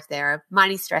 or if there are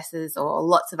money stresses or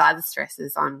lots of other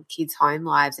stresses on kids' home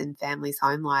lives and families'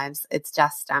 home lives. It's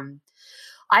just,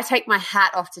 I take my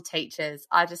hat off to teachers.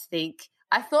 I just think,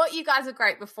 I thought you guys were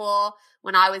great before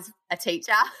when I was a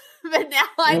teacher, but now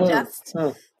I just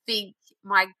think,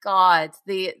 my God,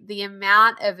 the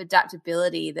amount of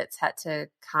adaptability that's had to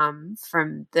come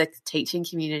from the teaching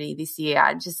community this year.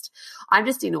 I'm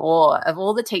just in awe of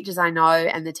all the teachers I know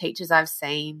and the teachers I've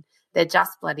seen. They're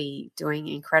just bloody doing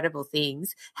incredible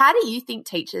things. How do you think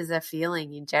teachers are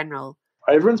feeling in general?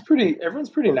 Everyone's pretty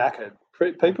knackered.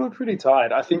 People are pretty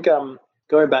tired. I think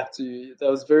going back to, that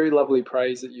was very lovely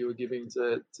praise that you were giving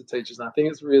to teachers, and I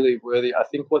think it's really worthy. I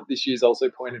think what this year's also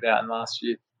pointed out, and last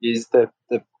year, is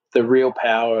the real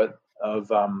power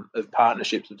of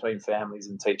partnerships between families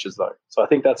and teachers, though. So I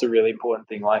think that's a really important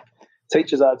thing. Like,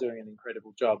 teachers are doing an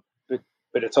incredible job,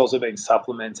 but it's also being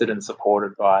supplemented and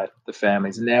supported by the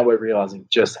families. And now we're realising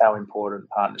just how important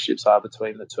partnerships are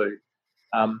between the two.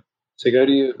 To go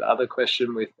to your other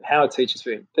question with how are teachers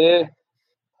feeling,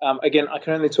 again, I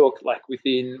can only talk like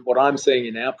within what I'm seeing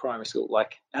in our primary school.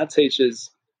 Like, our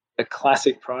teachers, a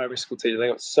classic primary school teacher, they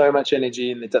got so much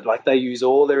energy in the day. Like, they use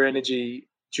all their energy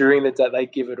during the day, they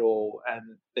give it all,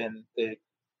 and then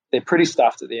they're pretty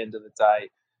stuffed at the end of the day.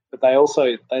 But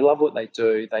they love what they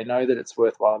do. They know that it's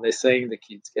worthwhile. They're seeing the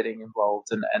kids getting involved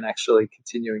and actually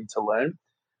continuing to learn.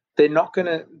 They're not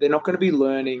gonna be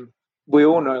learning. We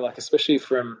all know, like, especially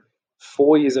from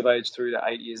 4 years of age through to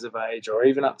 8 years of age, or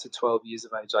even up to 12 years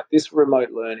of age, like this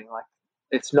remote learning, like,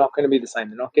 it's not going to be the same.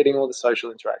 They're not getting all the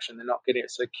social interaction. They're not getting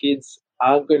it. So kids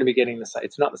aren't going to be getting the same.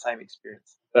 It's not the same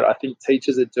experience. But I think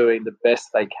teachers are doing the best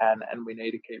they can, and we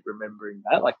need to keep remembering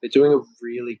that. Like, they're doing a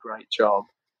really great job,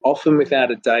 often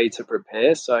without a day to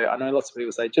prepare. So I know lots of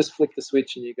people say, just flick the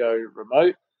switch and you go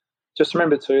remote. Just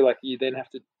remember too, like, you then have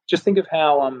to just think of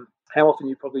how often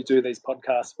you probably do these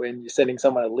podcasts when you're sending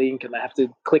someone a link and they have to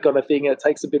click on a thing and it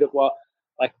takes a bit of while.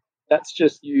 Like, that's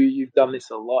just you've done this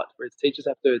a lot, whereas teachers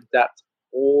have to adapt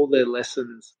all their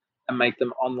lessons and make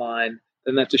them online.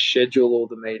 Then they have to schedule all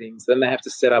the meetings. Then they have to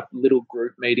set up little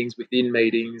group meetings within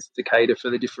meetings to cater for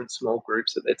the different small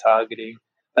groups that they're targeting.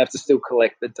 They have to still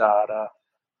collect the data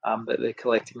that they're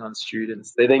collecting on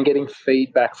students. They're then getting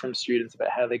feedback from students about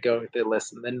how they're going with their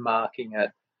lesson, then marking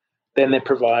it. Then they're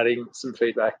providing some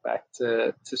feedback back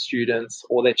to students,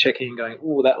 or they're checking and going,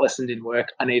 oh, that lesson didn't work.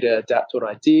 I need to adapt what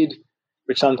I did,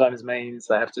 which sometimes means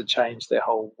they have to change their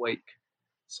whole week.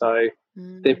 So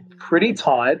they're pretty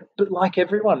tired, but like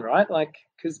everyone, right? Like,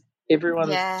 because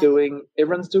everyone's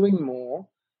doing more,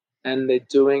 and they're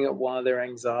doing it while their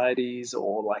anxieties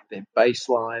or like their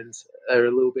baselines are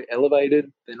a little bit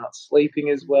elevated. They're not sleeping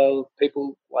as well.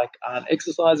 People like aren't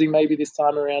exercising maybe this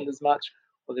time around as much,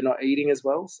 or they're not eating as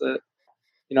well. So,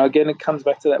 again, it comes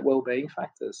back to that well-being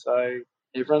factor. So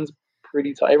everyone's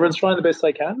pretty tired. Everyone's trying the best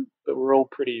they can, but we're all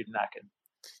pretty knackered.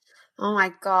 Oh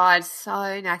my God, so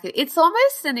knackered. It's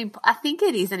almost I think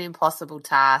it is an impossible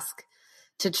task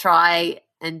to try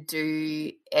and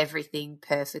do everything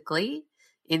perfectly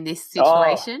in this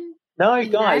situation. No,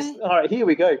 guys. All right, here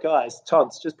we go, guys.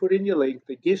 Tods, just put in your link,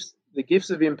 the gifts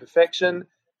of imperfection,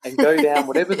 and go down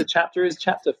whatever the chapter is,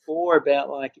 chapter 4, about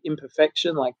like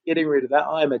imperfection, like getting rid of that.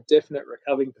 I am a definite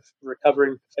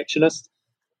recovering perfectionist.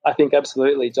 I think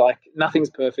absolutely, like,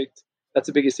 nothing's perfect. That's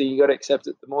the biggest thing. You got to accept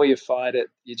it. The more you fight it,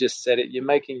 you just set it. You're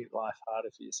making life harder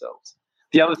for yourselves.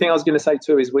 The other thing I was going to say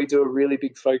too is we do a really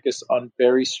big focus on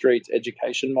Berry Street's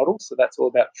education model. So that's all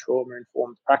about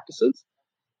trauma-informed practices.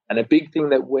 And a big thing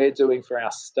that we're doing for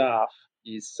our staff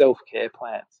is self-care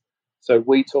plans. So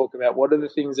we talk about what are the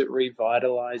things that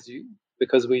revitalize you,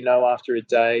 because we know after a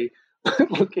day,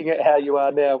 looking at how you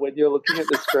are now, when you're looking at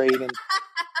the screen and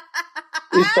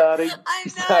you're starting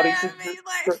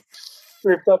to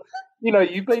drift up.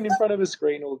 You've been in front of a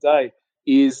screen all day.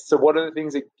 So what are the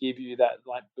things that give you that,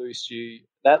 like, boost you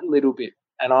that little bit?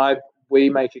 And we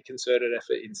make a concerted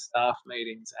effort in staff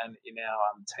meetings and in our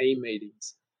team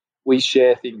meetings. We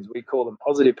share things. We call them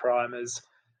positive primers.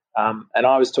 And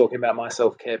I was talking about my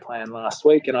self-care plan last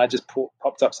week, and I just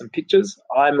popped up some pictures.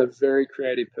 I'm a very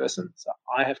creative person, so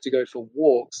I have to go for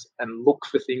walks and look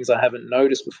for things I haven't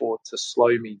noticed before to slow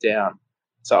me down.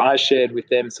 So I shared with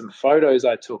them some photos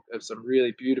I took of some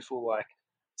really beautiful, like,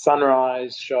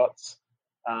 sunrise shots,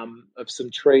 of some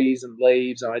trees and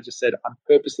leaves. And I just said, I'm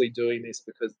purposely doing this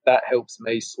because that helps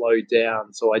me slow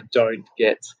down so I don't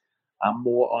get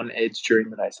more on edge during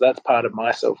the day. So that's part of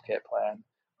my self-care plan,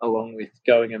 along with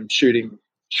going and shooting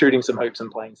some hoops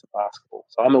and playing some basketball.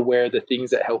 So I'm aware of the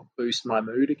things that help boost my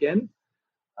mood again,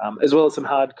 as well as some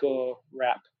hardcore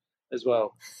rap as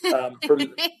well,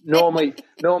 from normally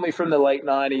from the late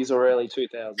 90s or early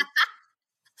 2000s.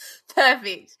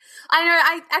 Perfect. I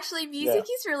know. Music Yeah.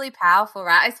 is really powerful,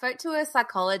 right? I spoke to a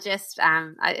psychologist.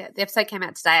 The episode came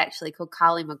out today, actually, called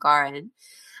Carly McGorran.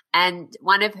 And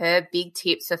one of her big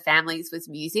tips for families was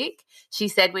music. She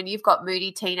said when you've got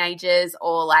moody teenagers,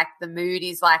 or like the mood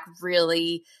is like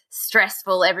really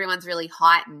stressful, everyone's really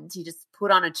heightened, you just put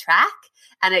on a track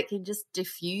and it can just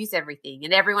diffuse everything.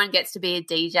 And everyone gets to be a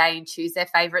DJ and choose their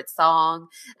favorite song.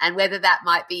 And whether that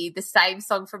might be the same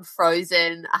song from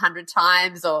Frozen 100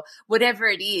 times or whatever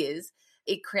it is,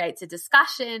 it creates a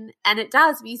discussion. And it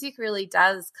does. Music really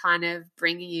does kind of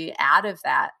bring you out of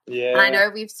that. Yeah. And I know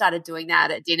we've started doing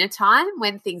that at dinner time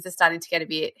when things are starting to get a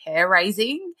bit hair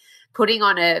raising, putting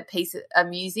on a piece of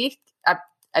music.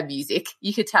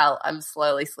 You could tell I'm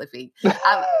slowly slipping.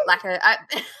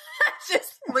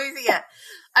 Just losing it.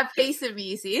 A piece of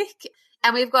music.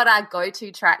 And we've got our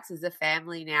go-to tracks as a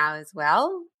family now as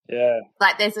well. Yeah.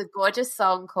 Like there's a gorgeous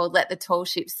song called Let the Tall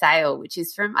Ship Sail, which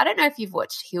is from, I don't know if you've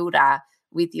watched Hilda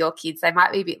with your kids. They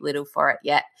might be a bit little for it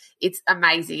yet. It's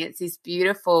amazing. It's this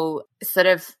beautiful sort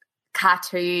of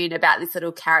cartoon about this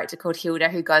little character called Hilda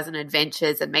who goes on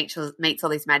adventures and meets all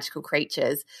these magical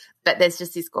creatures. But there's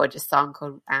just this gorgeous song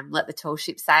called Let the Tall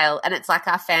Ship Sail, and it's like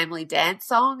our family dance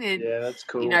song. And, yeah, that's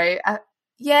cool. You know,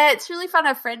 it's really fun.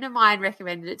 A friend of mine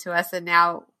recommended it to us and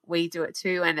now we do it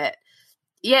too. And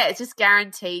it's just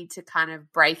guaranteed to kind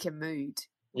of break a mood.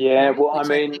 Yeah, well, I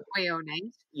mean, think we all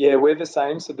need. Yeah, we're the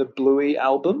same. So the Bluey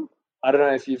album, I don't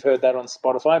know if you've heard that on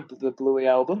Spotify, but the Bluey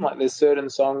album, like there's certain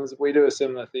songs, we do a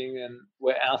similar thing, and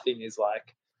where our thing is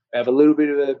like we have a little bit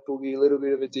of a boogie, a little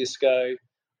bit of a disco.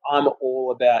 I'm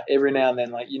all about every now and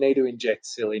then, like you need to inject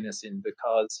silliness in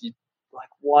because you like,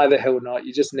 why the hell not?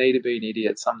 You just need to be an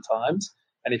idiot sometimes.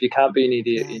 And if you can't be an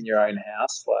idiot in your own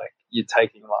house, like you're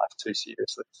taking life too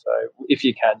seriously. So if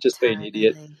you can, just be an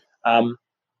idiot.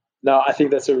 No, I think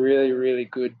that's a really, really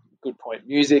good point.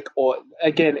 Music, or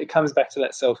again, it comes back to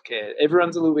that self-care.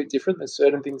 Everyone's a little bit different. There's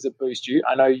certain things that boost you.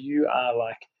 I know you are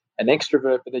like an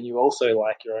extrovert, but then you also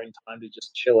like your own time to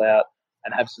just chill out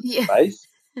and have some space.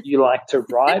 You like to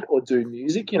write or do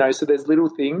music, so there's little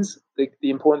things. The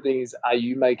important thing is, are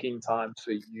you making time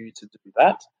for you to do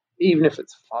that? Even if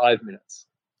it's 5 minutes,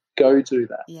 go do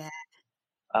that. Yeah.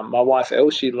 My wife,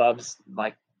 Elle, she loves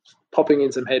like popping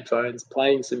in some headphones,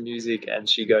 playing some music, and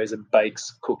she goes and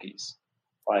bakes cookies.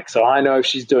 Like, so I know if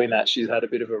she's doing that, she's had a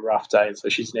bit of a rough day, and so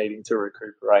she's needing to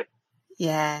recuperate.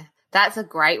 Yeah, that's a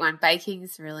great one. Baking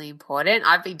is really important.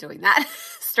 I've been doing that.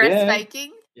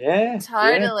 Baking. Yeah,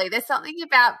 totally. Yeah. There's something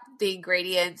about the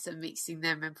ingredients and mixing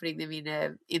them and putting them in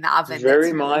the oven. It's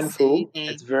very mindful.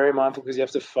 It's very mindful because you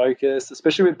have to focus,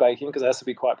 especially with baking, because it has to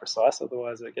be quite precise.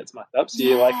 Otherwise, it gets mucked up. So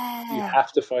you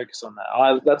have to focus on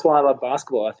that. That's why I love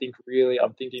basketball. I'm thinking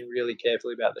really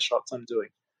carefully about the shots I'm doing.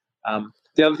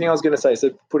 The other thing I was going to say,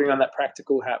 so putting on that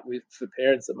practical hat for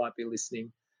parents that might be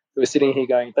listening, who are sitting here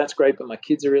going, "That's great, but my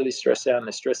kids are really stressed out and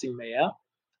they're stressing me out,"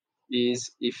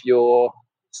 is if you're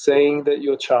seeing that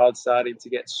your child's starting to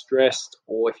get stressed,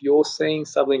 or if you're seeing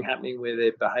something happening where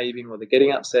they're behaving or they're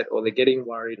getting upset or they're getting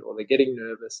worried or they're getting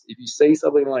nervous, if you see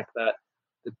something like that,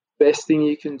 the best thing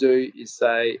you can do is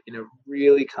say in a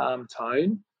really calm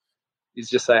tone, is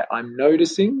just say, I'm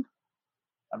noticing.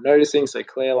 So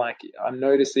Claire, like I'm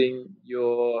noticing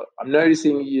your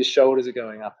shoulders are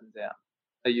going up and down.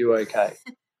 Are you okay?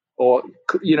 Or,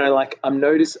 like I'm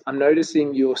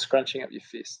noticing you're scrunching up your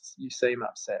fists. You seem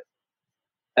upset.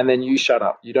 And then you shut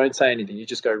up. You don't say anything. You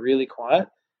just go really quiet.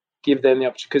 Give them the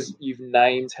option, because you've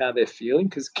named how they're feeling.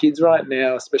 Because kids right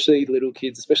now, especially little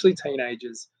kids, especially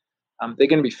teenagers, they're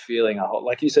going to be feeling a whole.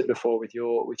 Like you said before with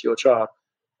your child,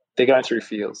 they're going through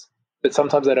feels, but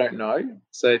sometimes they don't know.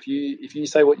 So if you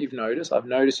say what you've noticed, I've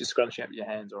noticed you're scrunching up your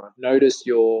hands, or I've noticed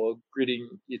you're gritting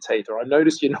your teeth, or I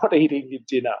noticed you're not eating your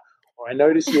dinner, or I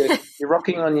noticed you're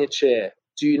rocking on your chair.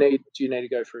 Do you need to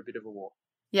go for a bit of a walk?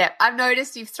 Yeah, I've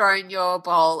noticed you've thrown your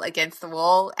bowl against the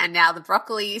wall and now the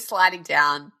broccoli is sliding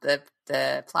down the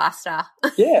plaster.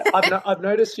 Yeah, I've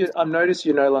noticed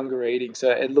you're no longer eating, so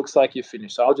it looks like you're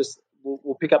finished. So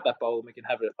we'll pick up that bowl and we can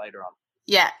have it later on.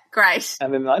 Yeah, great.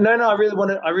 And then like, no,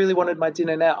 I really wanted my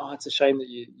dinner now. Oh, it's a shame that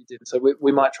you didn't. So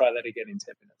we might try that again in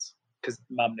 10 minutes because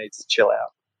Mum needs to chill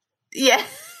out. Yeah,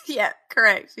 yeah,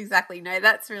 correct, exactly. No,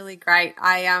 that's really great.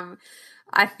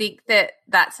 I think that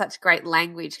that's such great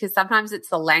language because sometimes it's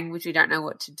the language we don't know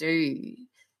what to do,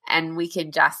 and we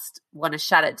can just want to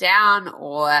shut it down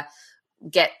or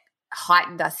get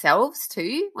heightened ourselves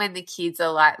too when the kids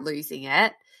are like losing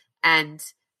it. And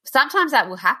sometimes that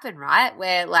will happen, right?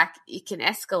 Where like it can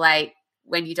escalate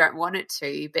when you don't want it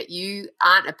to, but you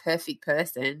aren't a perfect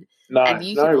person. No, and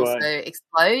you no can way. also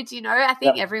explode, I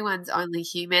think everyone's only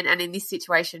human. And in this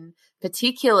situation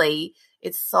particularly,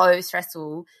 it's so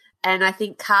stressful. And I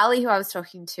think Carly, who I was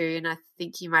talking to, and I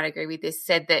think you might agree with this,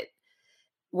 said that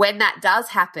when that does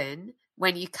happen,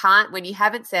 when you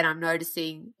haven't said, I'm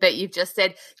noticing, but you've just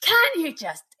said, can you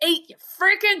just eat your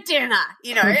freaking dinner?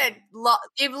 And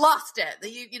you've lost it.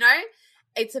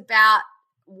 It's about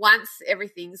once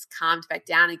everything's calmed back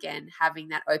down again, having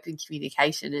that open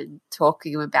communication and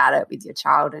talking about it with your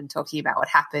child and talking about what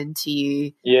happened to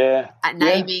you. Yeah.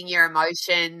 Naming your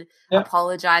emotion,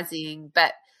 apologizing.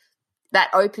 But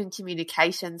that open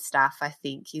communication stuff, I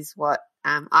think, is what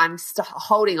I'm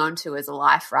holding on to as a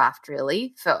life raft,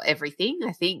 really, for everything.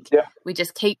 I think we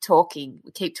just keep talking.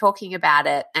 We keep talking about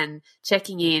it and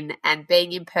checking in and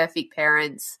being imperfect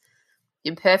parents,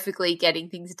 imperfectly getting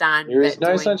things done. There is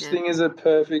no such thing as a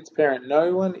perfect parent.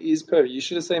 No one is perfect. You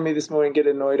should have seen me this morning get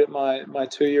annoyed at my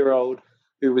 2-year-old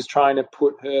who was trying to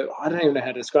put her, I don't even know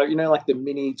how to describe it, like the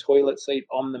mini toilet seat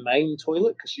on the main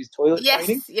toilet because she's toilet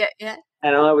training. Yeah.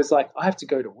 And I was like, I have to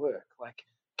go to work. Like,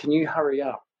 can you hurry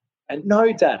up? And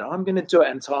no, Dad, I'm going to do it.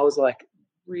 And so I was like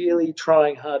really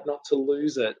trying hard not to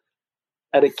lose it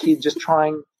at a kid just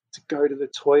trying to go to the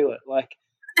toilet. Like,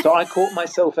 so I caught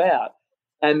myself out.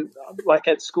 And like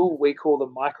at school, we call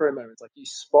them micro moments. Like you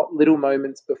spot little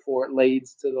moments before it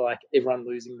leads to like everyone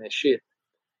losing their shit.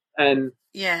 And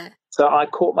so I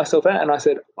caught myself out and I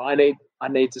said, I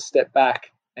need to step back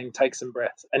and take some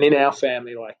breaths. And in our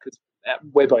family, like, because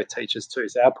we're both teachers too,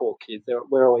 so our poor kids,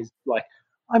 we're always like,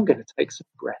 I'm going to take some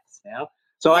breaths now.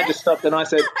 So I just stopped and I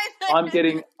said, I'm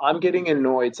getting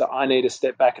annoyed, so I need to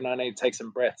step back and I need to take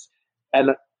some breaths.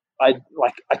 And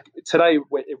today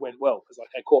it went well because like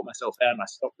I caught myself out and I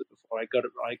stopped it before I got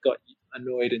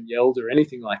annoyed and yelled or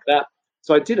anything like that.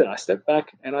 So I did it. I stepped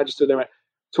back and I just stood there,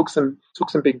 took some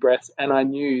big breaths, and I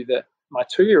knew that my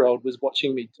 2-year-old was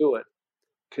watching me do it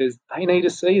because they need to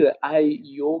see that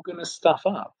you're going to stuff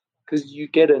up because you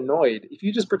get annoyed if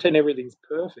you just pretend everything's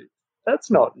perfect. That's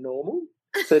not normal.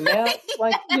 So now,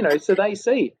 so they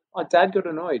see, Dad got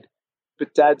annoyed,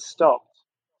 but Dad stopped.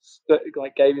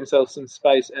 Like gave himself some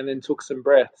space and then took some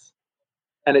breaths,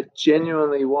 and it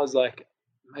genuinely was like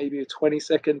maybe a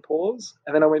 20-second pause,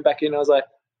 and then I went back in and I was like,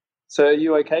 so are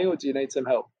you okay or do you need some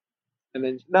help? And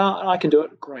then no, I can do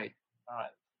it. Great. All right,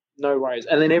 no worries.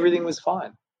 And then everything was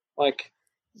fine.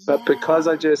 But because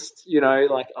I just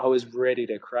I was ready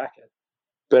to crack it,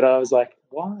 but I was like,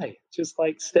 why? Just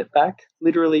like step back,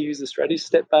 literally use the strategy,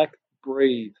 step back,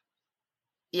 breathe.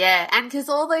 Yeah, and because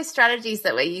all those strategies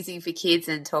that we're using for kids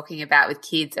and talking about with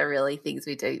kids are really things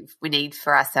we need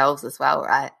for ourselves as well,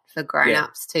 right? For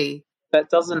grown-ups too. That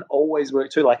doesn't always work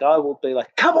too. Like I will be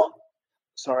like, come on,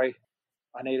 sorry,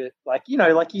 I need it. Like,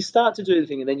 like you start to do the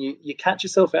thing and then you catch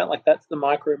yourself out. Like that's the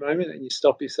micro moment and you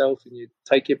stop yourself and you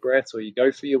take your breaths or you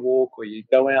go for your walk or you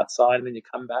go outside and then you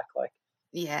come back. Like,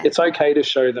 it's okay to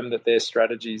show them that there's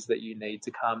strategies that you need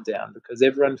to calm down because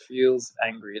everyone feels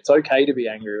angry. It's okay to be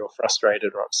angry or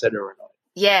frustrated or upset or annoyed.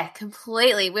 Yeah,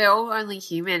 completely. We're all only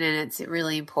human and it's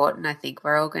really important. I think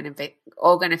we're all going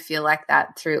to feel like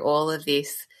that through all of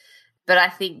this. But I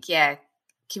think,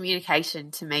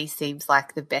 communication to me seems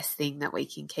like the best thing that we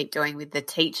can keep doing with the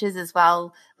teachers as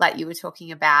well, like you were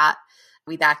talking about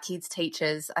with our kids'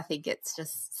 teachers. I think it's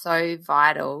just so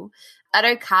vital. I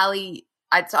know Carly,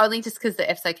 it's only just because the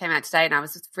episode came out today and I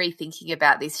was just rethinking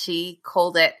about this. She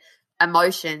called it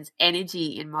emotions,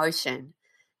 energy in motion.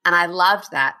 And I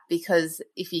loved that because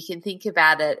if you can think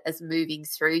about it as moving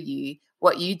through you,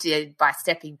 what you did by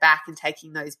stepping back and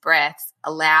taking those breaths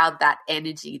allowed that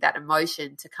energy, that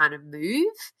emotion to kind of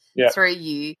move through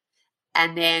you,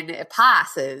 and then it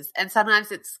passes. And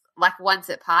sometimes it's like once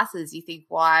it passes, you think,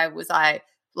 why was I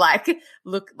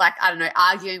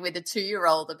arguing with a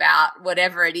 2-year-old about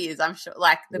whatever it is? I'm sure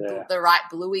like the right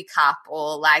Bluey cup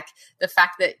or like the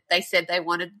fact that they said they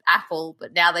wanted apple,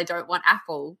 but now they don't want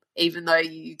apple. even though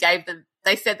you gave them,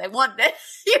 they said they wanted it,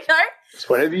 you know? So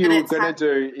whatever you were going to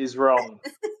do is wrong.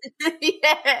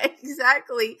 Yeah,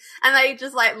 exactly. And they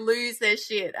just like lose their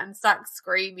shit and start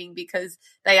screaming because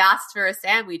they asked for a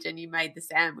sandwich and you made the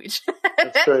sandwich.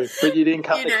 That's true. But you didn't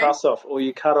cut the crust off, or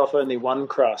you cut off only one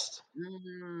crust.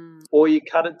 Or you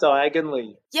cut it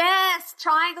diagonally. Yes,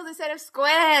 triangles instead of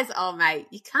squares. Oh, mate,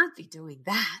 you can't be doing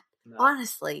that. No.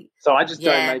 Honestly. So I just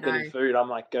don't make any food. I'm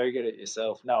like, go get it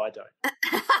yourself. No, I don't.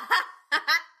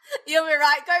 You'll be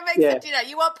right. Go make some dinner.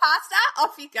 You want pasta?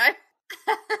 Off you go.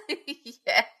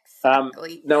 Yeah,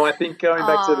 exactly. No, I think going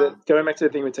back to the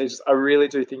thing with teachers, I really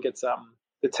do think it's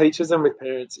the teachers and with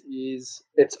parents is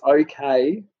it's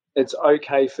okay. It's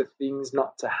okay for things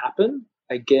not to happen.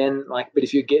 Again, but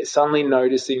if you get suddenly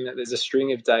noticing that there's a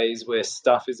string of days where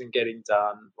stuff isn't getting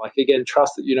done, again,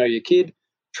 trust that you know your kid,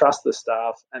 trust the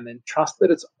staff, and then trust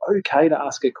that it's okay to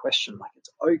ask a question. It's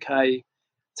okay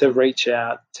to reach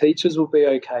out. Teachers will be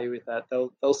okay with that.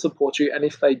 They'll support you, and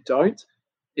if they don't,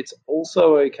 it's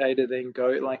also okay to then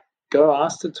go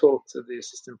ask to talk to the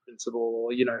assistant principal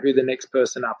or who the next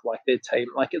person up, their team.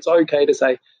 It's okay to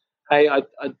say, hey,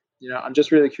 I'm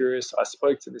just really curious. I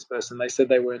spoke to this person. They said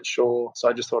they weren't sure, so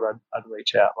I just thought I'd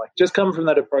reach out. Just come from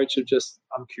that approach of just,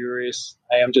 I'm curious.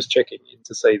 Hey, I'm just checking in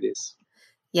to see this.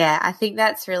 Yeah, I think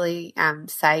that's really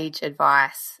sage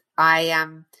advice. I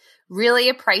really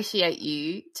appreciate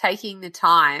you taking the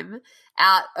time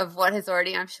out of what has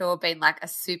already, I'm sure, been a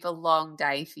super long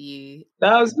day for you.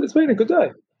 No, it's been a good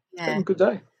day. It's been a good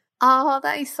day. Oh,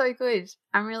 that is so good.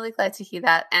 I'm really glad to hear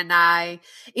that. And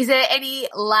is there any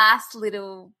last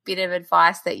little bit of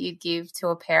advice that you'd give to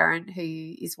a parent who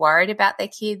is worried about their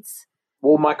kids?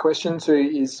 Well, my question too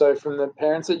is, so from the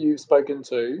parents that you've spoken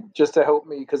to, just to help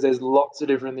me, because there's lots of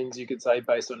different things you could say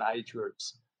based on age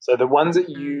groups. So the ones that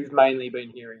you've mainly been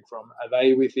hearing from, are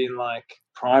they within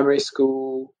primary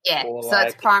school? Yeah, or so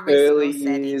it's primary early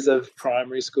school years of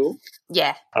primary school?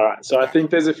 Yeah. All right, so I think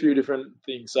there's a few different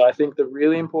things. So I think the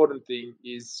really important thing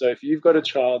is, so if you've got a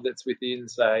child that's within,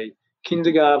 say,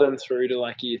 kindergarten through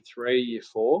to year 3, year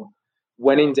 4,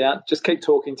 when in doubt, just keep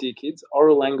talking to your kids.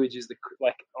 Oral language is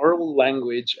oral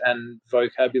language and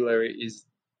vocabulary is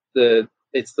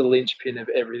it's the linchpin of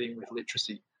everything with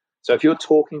literacy. So if you're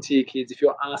talking to your kids, if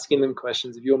you're asking them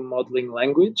questions, if you're modeling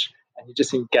language and you're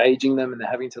just engaging them and they're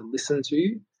having to listen to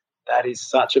you, that is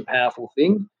such a powerful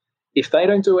thing. If they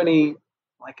don't do any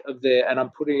of their, and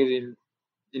I'm putting it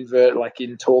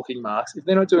in talking marks, if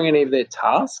they're not doing any of their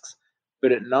tasks,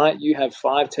 but at night you have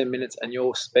 5-10 minutes and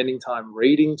you're spending time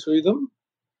reading to them,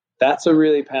 that's a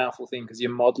really powerful thing because you're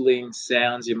modeling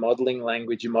sounds, you're modeling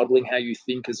language, you're modeling how you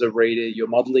think as a reader, you're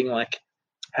modeling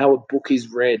how a book is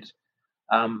read.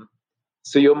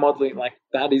 So you're modeling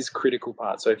that is critical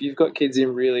part. So if you've got kids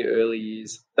in really early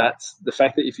years, that's the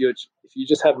fact that if you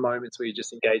just have moments where you're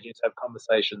just engaging to have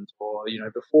conversations, or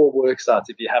before work starts,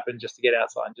 if you happen just to get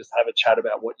outside and just have a chat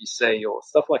about what you see or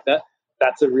stuff like that,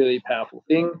 that's a really powerful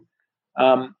thing.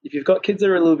 If you've got kids that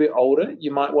are a little bit older,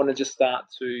 you might want to just start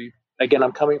to, again,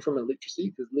 I'm coming from a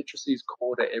literacy because literacy is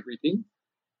core to everything.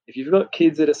 If you've got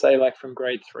kids that are say from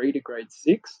grade 3 to grade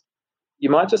 6, you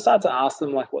might just start to ask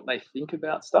them what they think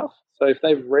about stuff. So if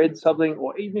they've read something,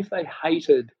 or even if they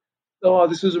hated, oh,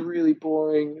 this is a really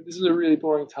boring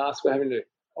task we're having to do.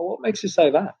 Oh, what makes you say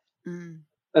that?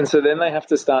 And so then they have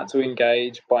to start to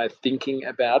engage by thinking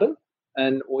about it.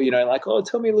 And, or, oh,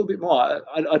 tell me a little bit more.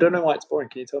 I don't know why it's boring.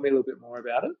 Can you tell me a little bit more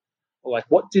about it? Or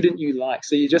what didn't you like?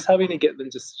 So you're just having to get them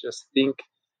just think.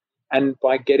 And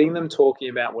by getting them talking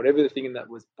about whatever the thing that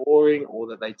was boring or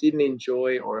that they didn't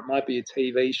enjoy, or it might be a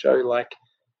TV show,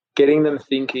 getting them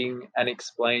thinking and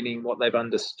explaining what they've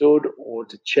understood or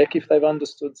to check if they've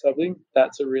understood something,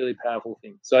 that's a really powerful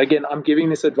thing. So again, I'm giving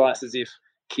this advice as if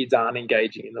kids aren't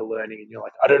engaging in the learning and you're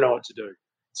I don't know what to do.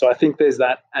 So I think there's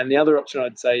that. And the other option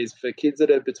I'd say is for kids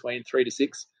that are between 3 to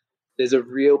 6, there's a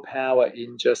real power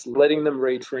in just letting them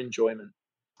read for enjoyment.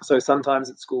 So sometimes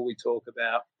at school we talk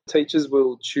about teachers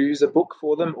will choose a book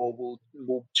for them, or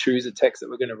we'll choose a text that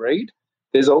we're going to read.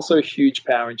 There's also huge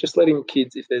power in just letting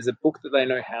kids, if there's a book that they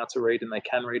know how to read and they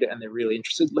can read it and they're really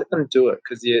interested, let them do it,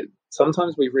 because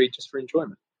sometimes we read just for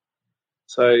enjoyment.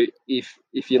 So if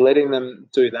you're letting them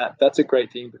do that, that's a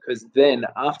great thing, because then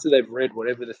after they've read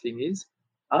whatever the thing is,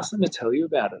 ask them to tell you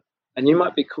about it. And you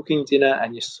might be cooking dinner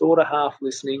and you're sort of half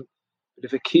listening, but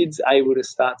if a kid's able to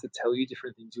start to tell you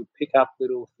different things, you'll pick up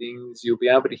little things, you'll be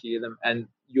able to hear them, and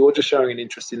you're just showing an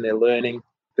interest in their learning.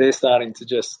 They're starting to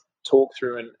just talk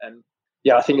through and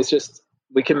yeah, I think it's just,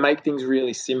 we can make things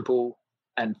really simple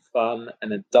and fun,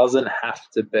 and it doesn't have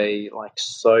to be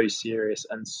so serious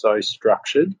and so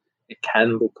structured. It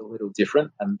can look a little different,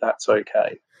 and that's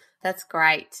okay. That's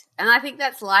great. And I think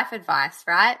that's life advice,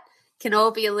 right? Can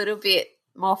all be a little bit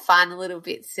more fun, a little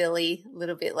bit silly, a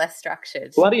little bit less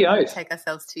structured. Bloody oath. Don't take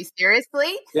ourselves too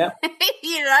seriously. Yeah.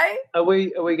 You know? Are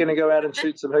we going to go out and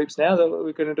shoot some hoops now? Is that what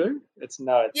we're going to do? It's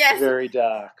Yes. very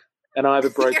dark. And I have a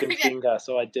broken finger,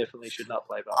 so I definitely should not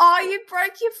play basketball. Oh, you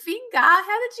broke your finger.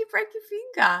 How did you break your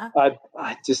finger?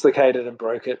 I dislocated and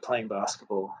broke it playing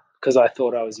basketball because I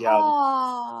thought I was young.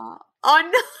 Oh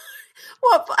no.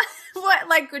 What,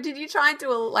 like, did you try and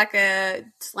do a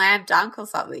slam dunk or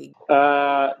something?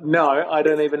 No, I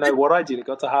don't even know what I did. It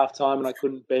got to halftime and I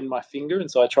couldn't bend my finger, and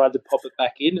so I tried to pop it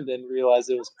back in and then realised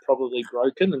it was probably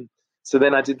broken, and so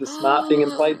then I did the smart thing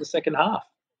and played the second half.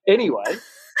 Anyway,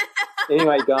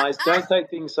 guys, don't take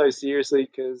things so seriously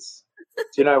because do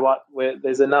you know what?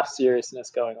 There's enough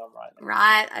seriousness going on right now.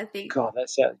 Right, I think. God, that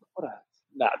sounds...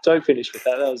 don't finish with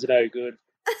that. That was no good.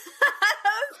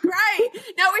 Great.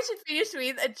 Now we should finish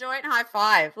with a joint high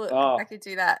five. Look, I could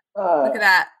do that. Look at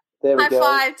that. There we high go.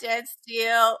 Five, Jen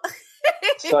Steele.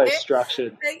 So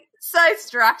structured. So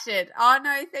structured. Oh,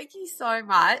 no, thank you so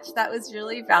much. That was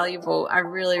really valuable. I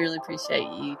really, really appreciate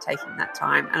you taking that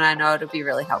time. And I know it'll be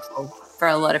really helpful for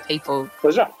a lot of people.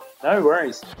 Pleasure. No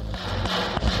worries.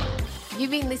 You've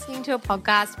been listening to a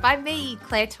podcast by me,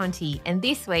 Claire Tonti, and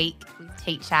this week with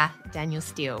teacher Daniel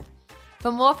Steele.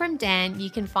 For more from Dan,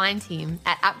 you can find him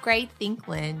at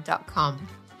upgradethinklearn.com.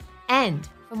 And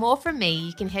for more from me,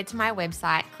 you can head to my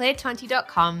website,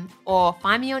 clairetonti.com, or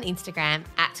find me on Instagram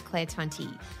at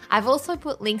clairetonti. I've also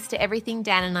put links to everything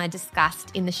Dan and I discussed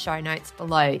in the show notes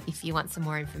below if you want some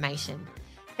more information.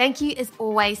 Thank you, as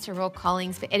always, to Raw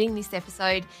Collings for editing this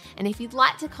episode. And if you'd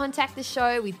like to contact the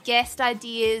show with guest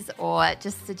ideas or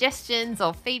just suggestions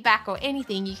or feedback or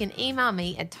anything, you can email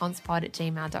me at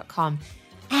tonspod@gmail.com.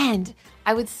 And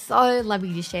I would so love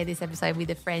you to share this episode with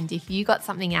a friend if you got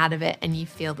something out of it and you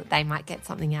feel that they might get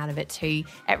something out of it too.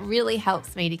 It really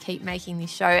helps me to keep making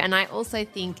this show. And I also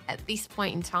think at this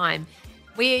point in time,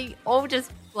 we all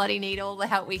just bloody need all the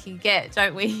help we can get,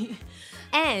 don't we?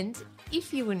 And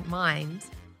if you wouldn't mind,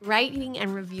 rating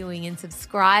and reviewing and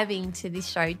subscribing to this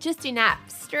show just in app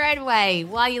straight away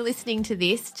while you're listening to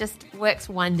this just works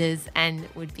wonders and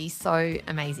would be so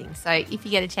amazing. So if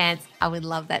you get a chance, I would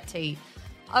love that too.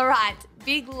 All right,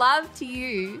 big love to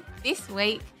you this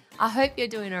week. I hope you're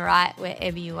doing all right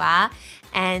wherever you are,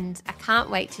 and I can't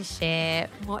wait to share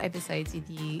more episodes with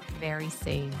you very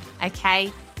soon.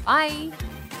 Okay, bye.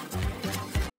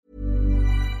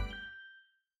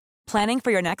 Planning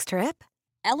for your next trip?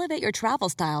 Elevate your travel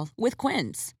style with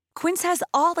Quince. Quince has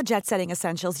all the jet-setting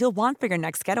essentials you'll want for your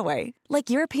next getaway, like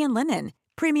European linen,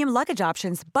 premium luggage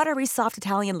options, buttery soft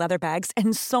Italian leather bags,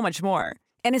 and so much more.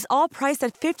 And is all priced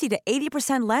at 50 to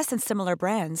 80% less than similar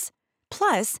brands.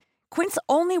 Plus, Quince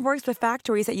only works with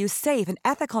factories that use safe and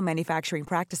ethical manufacturing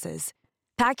practices.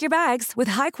 Pack your bags with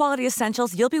high-quality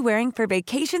essentials you'll be wearing for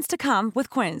vacations to come with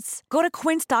Quince. Go to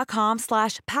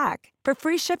quince.com/pack for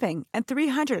free shipping and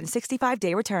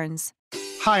 365-day returns.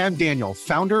 Hi, I'm Daniel,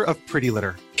 founder of Pretty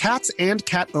Litter. Cats and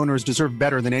cat owners deserve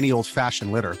better than any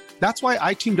old-fashioned litter. That's why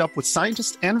I teamed up with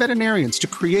scientists and veterinarians to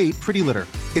create Pretty Litter.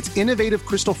 Its innovative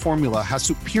crystal formula has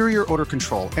superior odor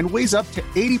control and weighs up to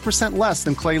 80% less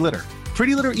than clay litter.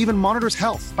 Pretty Litter even monitors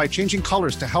health by changing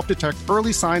colors to help detect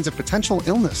early signs of potential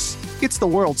illness. It's the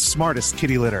world's smartest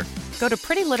kitty litter. Go to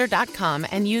prettylitter.com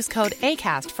and use code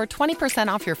ACAST for 20%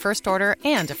 off your first order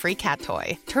and a free cat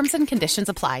toy. Terms and conditions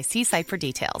apply. See site for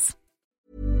details.